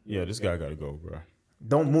 Yeah. Yeah, this guy got to go, bro.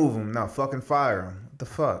 Don't move him. No, fucking fire him. What the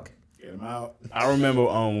fuck? Get him out. I remember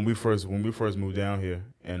when we first moved down here,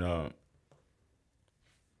 and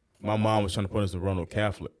my mom was trying to put us in Roanoke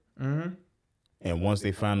Catholic. Mm-hmm. And once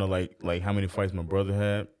they found out like how many fights my brother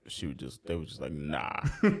had, they were just like, nah.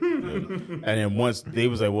 And then once they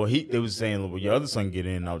was like, well, they was saying, well, your other son get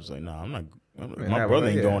in. And I was just like, nah, I'm not. My brother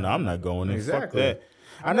ain't going. I'm not going in. Exactly. Fuck that.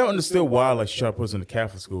 I never understood why like she tried to put us in the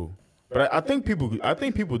Catholic school. But I think people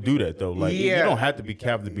do that though. Like you don't have to be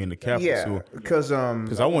Catholic to be in the Catholic school. Because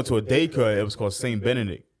I went to a daycare. It was called Saint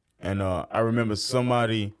Benedict, and I remember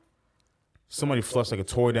somebody flushed like a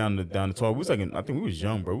toy down the toilet. We was like, I think we was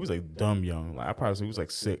young, bro. We was like dumb young. Like I probably was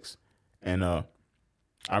like 6, and I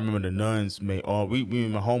remember the nuns made we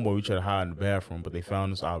and my homeboy we tried to hide in the bathroom, but they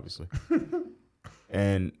found us obviously.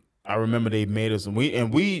 And I remember they made us, and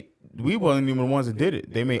we wasn't even the ones that did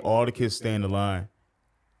it. They made all the kids stand in line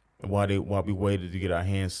while we waited to get our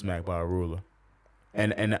hands smacked by a ruler.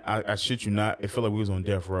 And I shit you not, it felt like we was on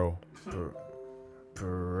death row.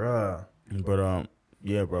 Bruh. But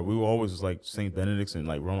yeah, bro, we were always like St. Benedict's and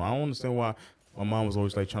like Rome. I don't understand why my mom was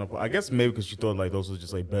always like trying to. I guess maybe because she thought like those were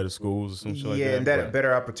just like better schools or some shit like that. Yeah, and that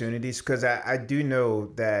better opportunities. Because I do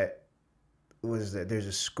know that there's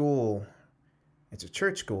a school. It's a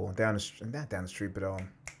church school not down the street, but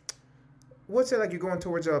what's it like? You're going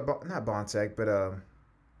towards not Bonsack, but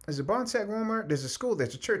is it Bonsack Walmart? There's a school.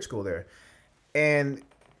 There's a church school there, and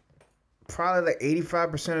probably like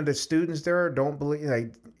 85% of the students there don't believe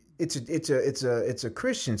like. It's a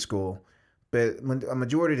Christian school, but a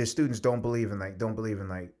majority of the students don't believe in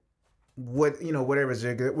what whatever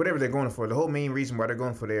they're going for. The whole main reason why they're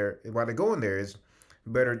going there is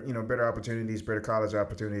better opportunities, better college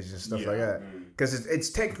opportunities and stuff like that. Because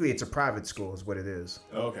it's technically a private school is what it is.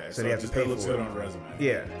 Okay, so they have to pay looks for good it. on the resume.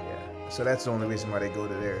 Yeah. So that's the only reason why they go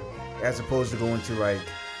to there, as opposed to going to like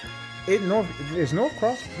North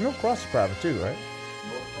Cross is private too, right?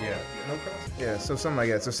 Yeah. Yeah, so something like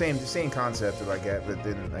that. So same concept like that, but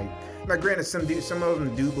then like granted, some of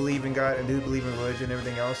them do believe in God and do believe in religion and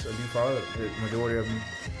everything else, or do follow the majority of them.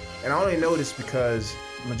 And I only know this because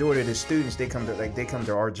the majority of the students they come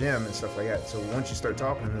to our gym and stuff like that. So once you start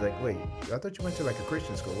talking, they're like, wait, I thought you went to like a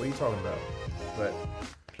Christian school. What are you talking about? But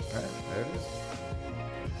there it is.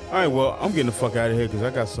 All right, well, I'm getting the fuck out of here because I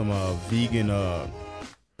got some vegan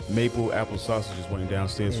maple apple sausages waiting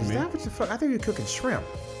downstairs for me. Is that what the fuck? I think you're cooking shrimp.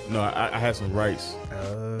 No, I had some rice.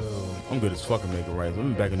 Oh. I'm good as fucking making rice. I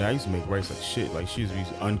mean, back in the day, I used to make rice like shit. Like, she used to be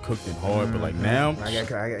uncooked and hard, but like now, I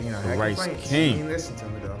got rice You king. didn't listen to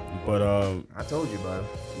me though. But I told you about it.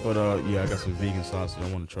 But yeah, I got some vegan sausage.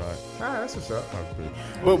 I want to try it. That's what's up.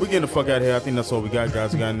 But we getting the fuck out of here. I think that's all we got,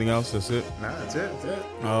 guys. Got anything else? That's it. Nah, that's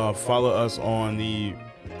it. Follow us on the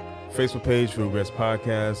Facebook page, Field Regrets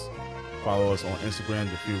Podcast. Follow us on Instagram,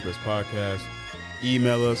 the Field Regrets Podcast.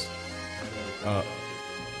 Email us.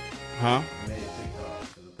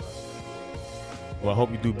 Well, I hope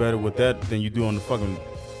you do better with that than you do on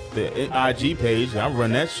the IG page. I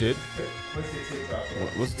run that shit. What's the TikTok?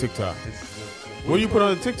 What's the TikTok? What do you put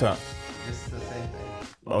on the TikTok? Just the same thing.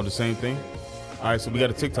 Oh, the same thing? All right, so we got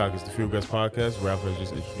a TikTok. It's the Field Regrets Podcast. Rapper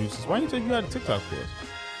just introduced us. Why didn't you say you had a TikTok for us?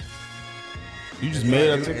 You just made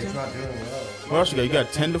a TikTok? It's not doing well. What else you got? You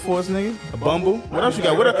got Tinder for us, nigga? A Bumble? What else you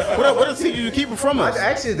got? What else did you keep it from us? I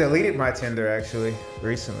actually deleted my Tinder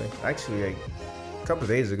recently. Actually, like a couple of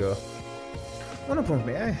days ago. One of them,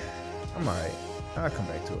 man, I'm alright. I'll come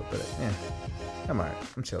back to it, but yeah, I'm alright.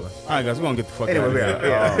 I'm chilling. All right, guys, we're gonna get the fuck anyway, out of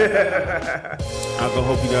here. I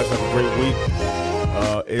hope you guys have a great week.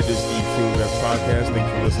 It is the Field Regrets Podcast. Thank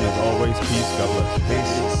you for listening as always. Peace. God bless.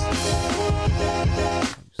 Peace.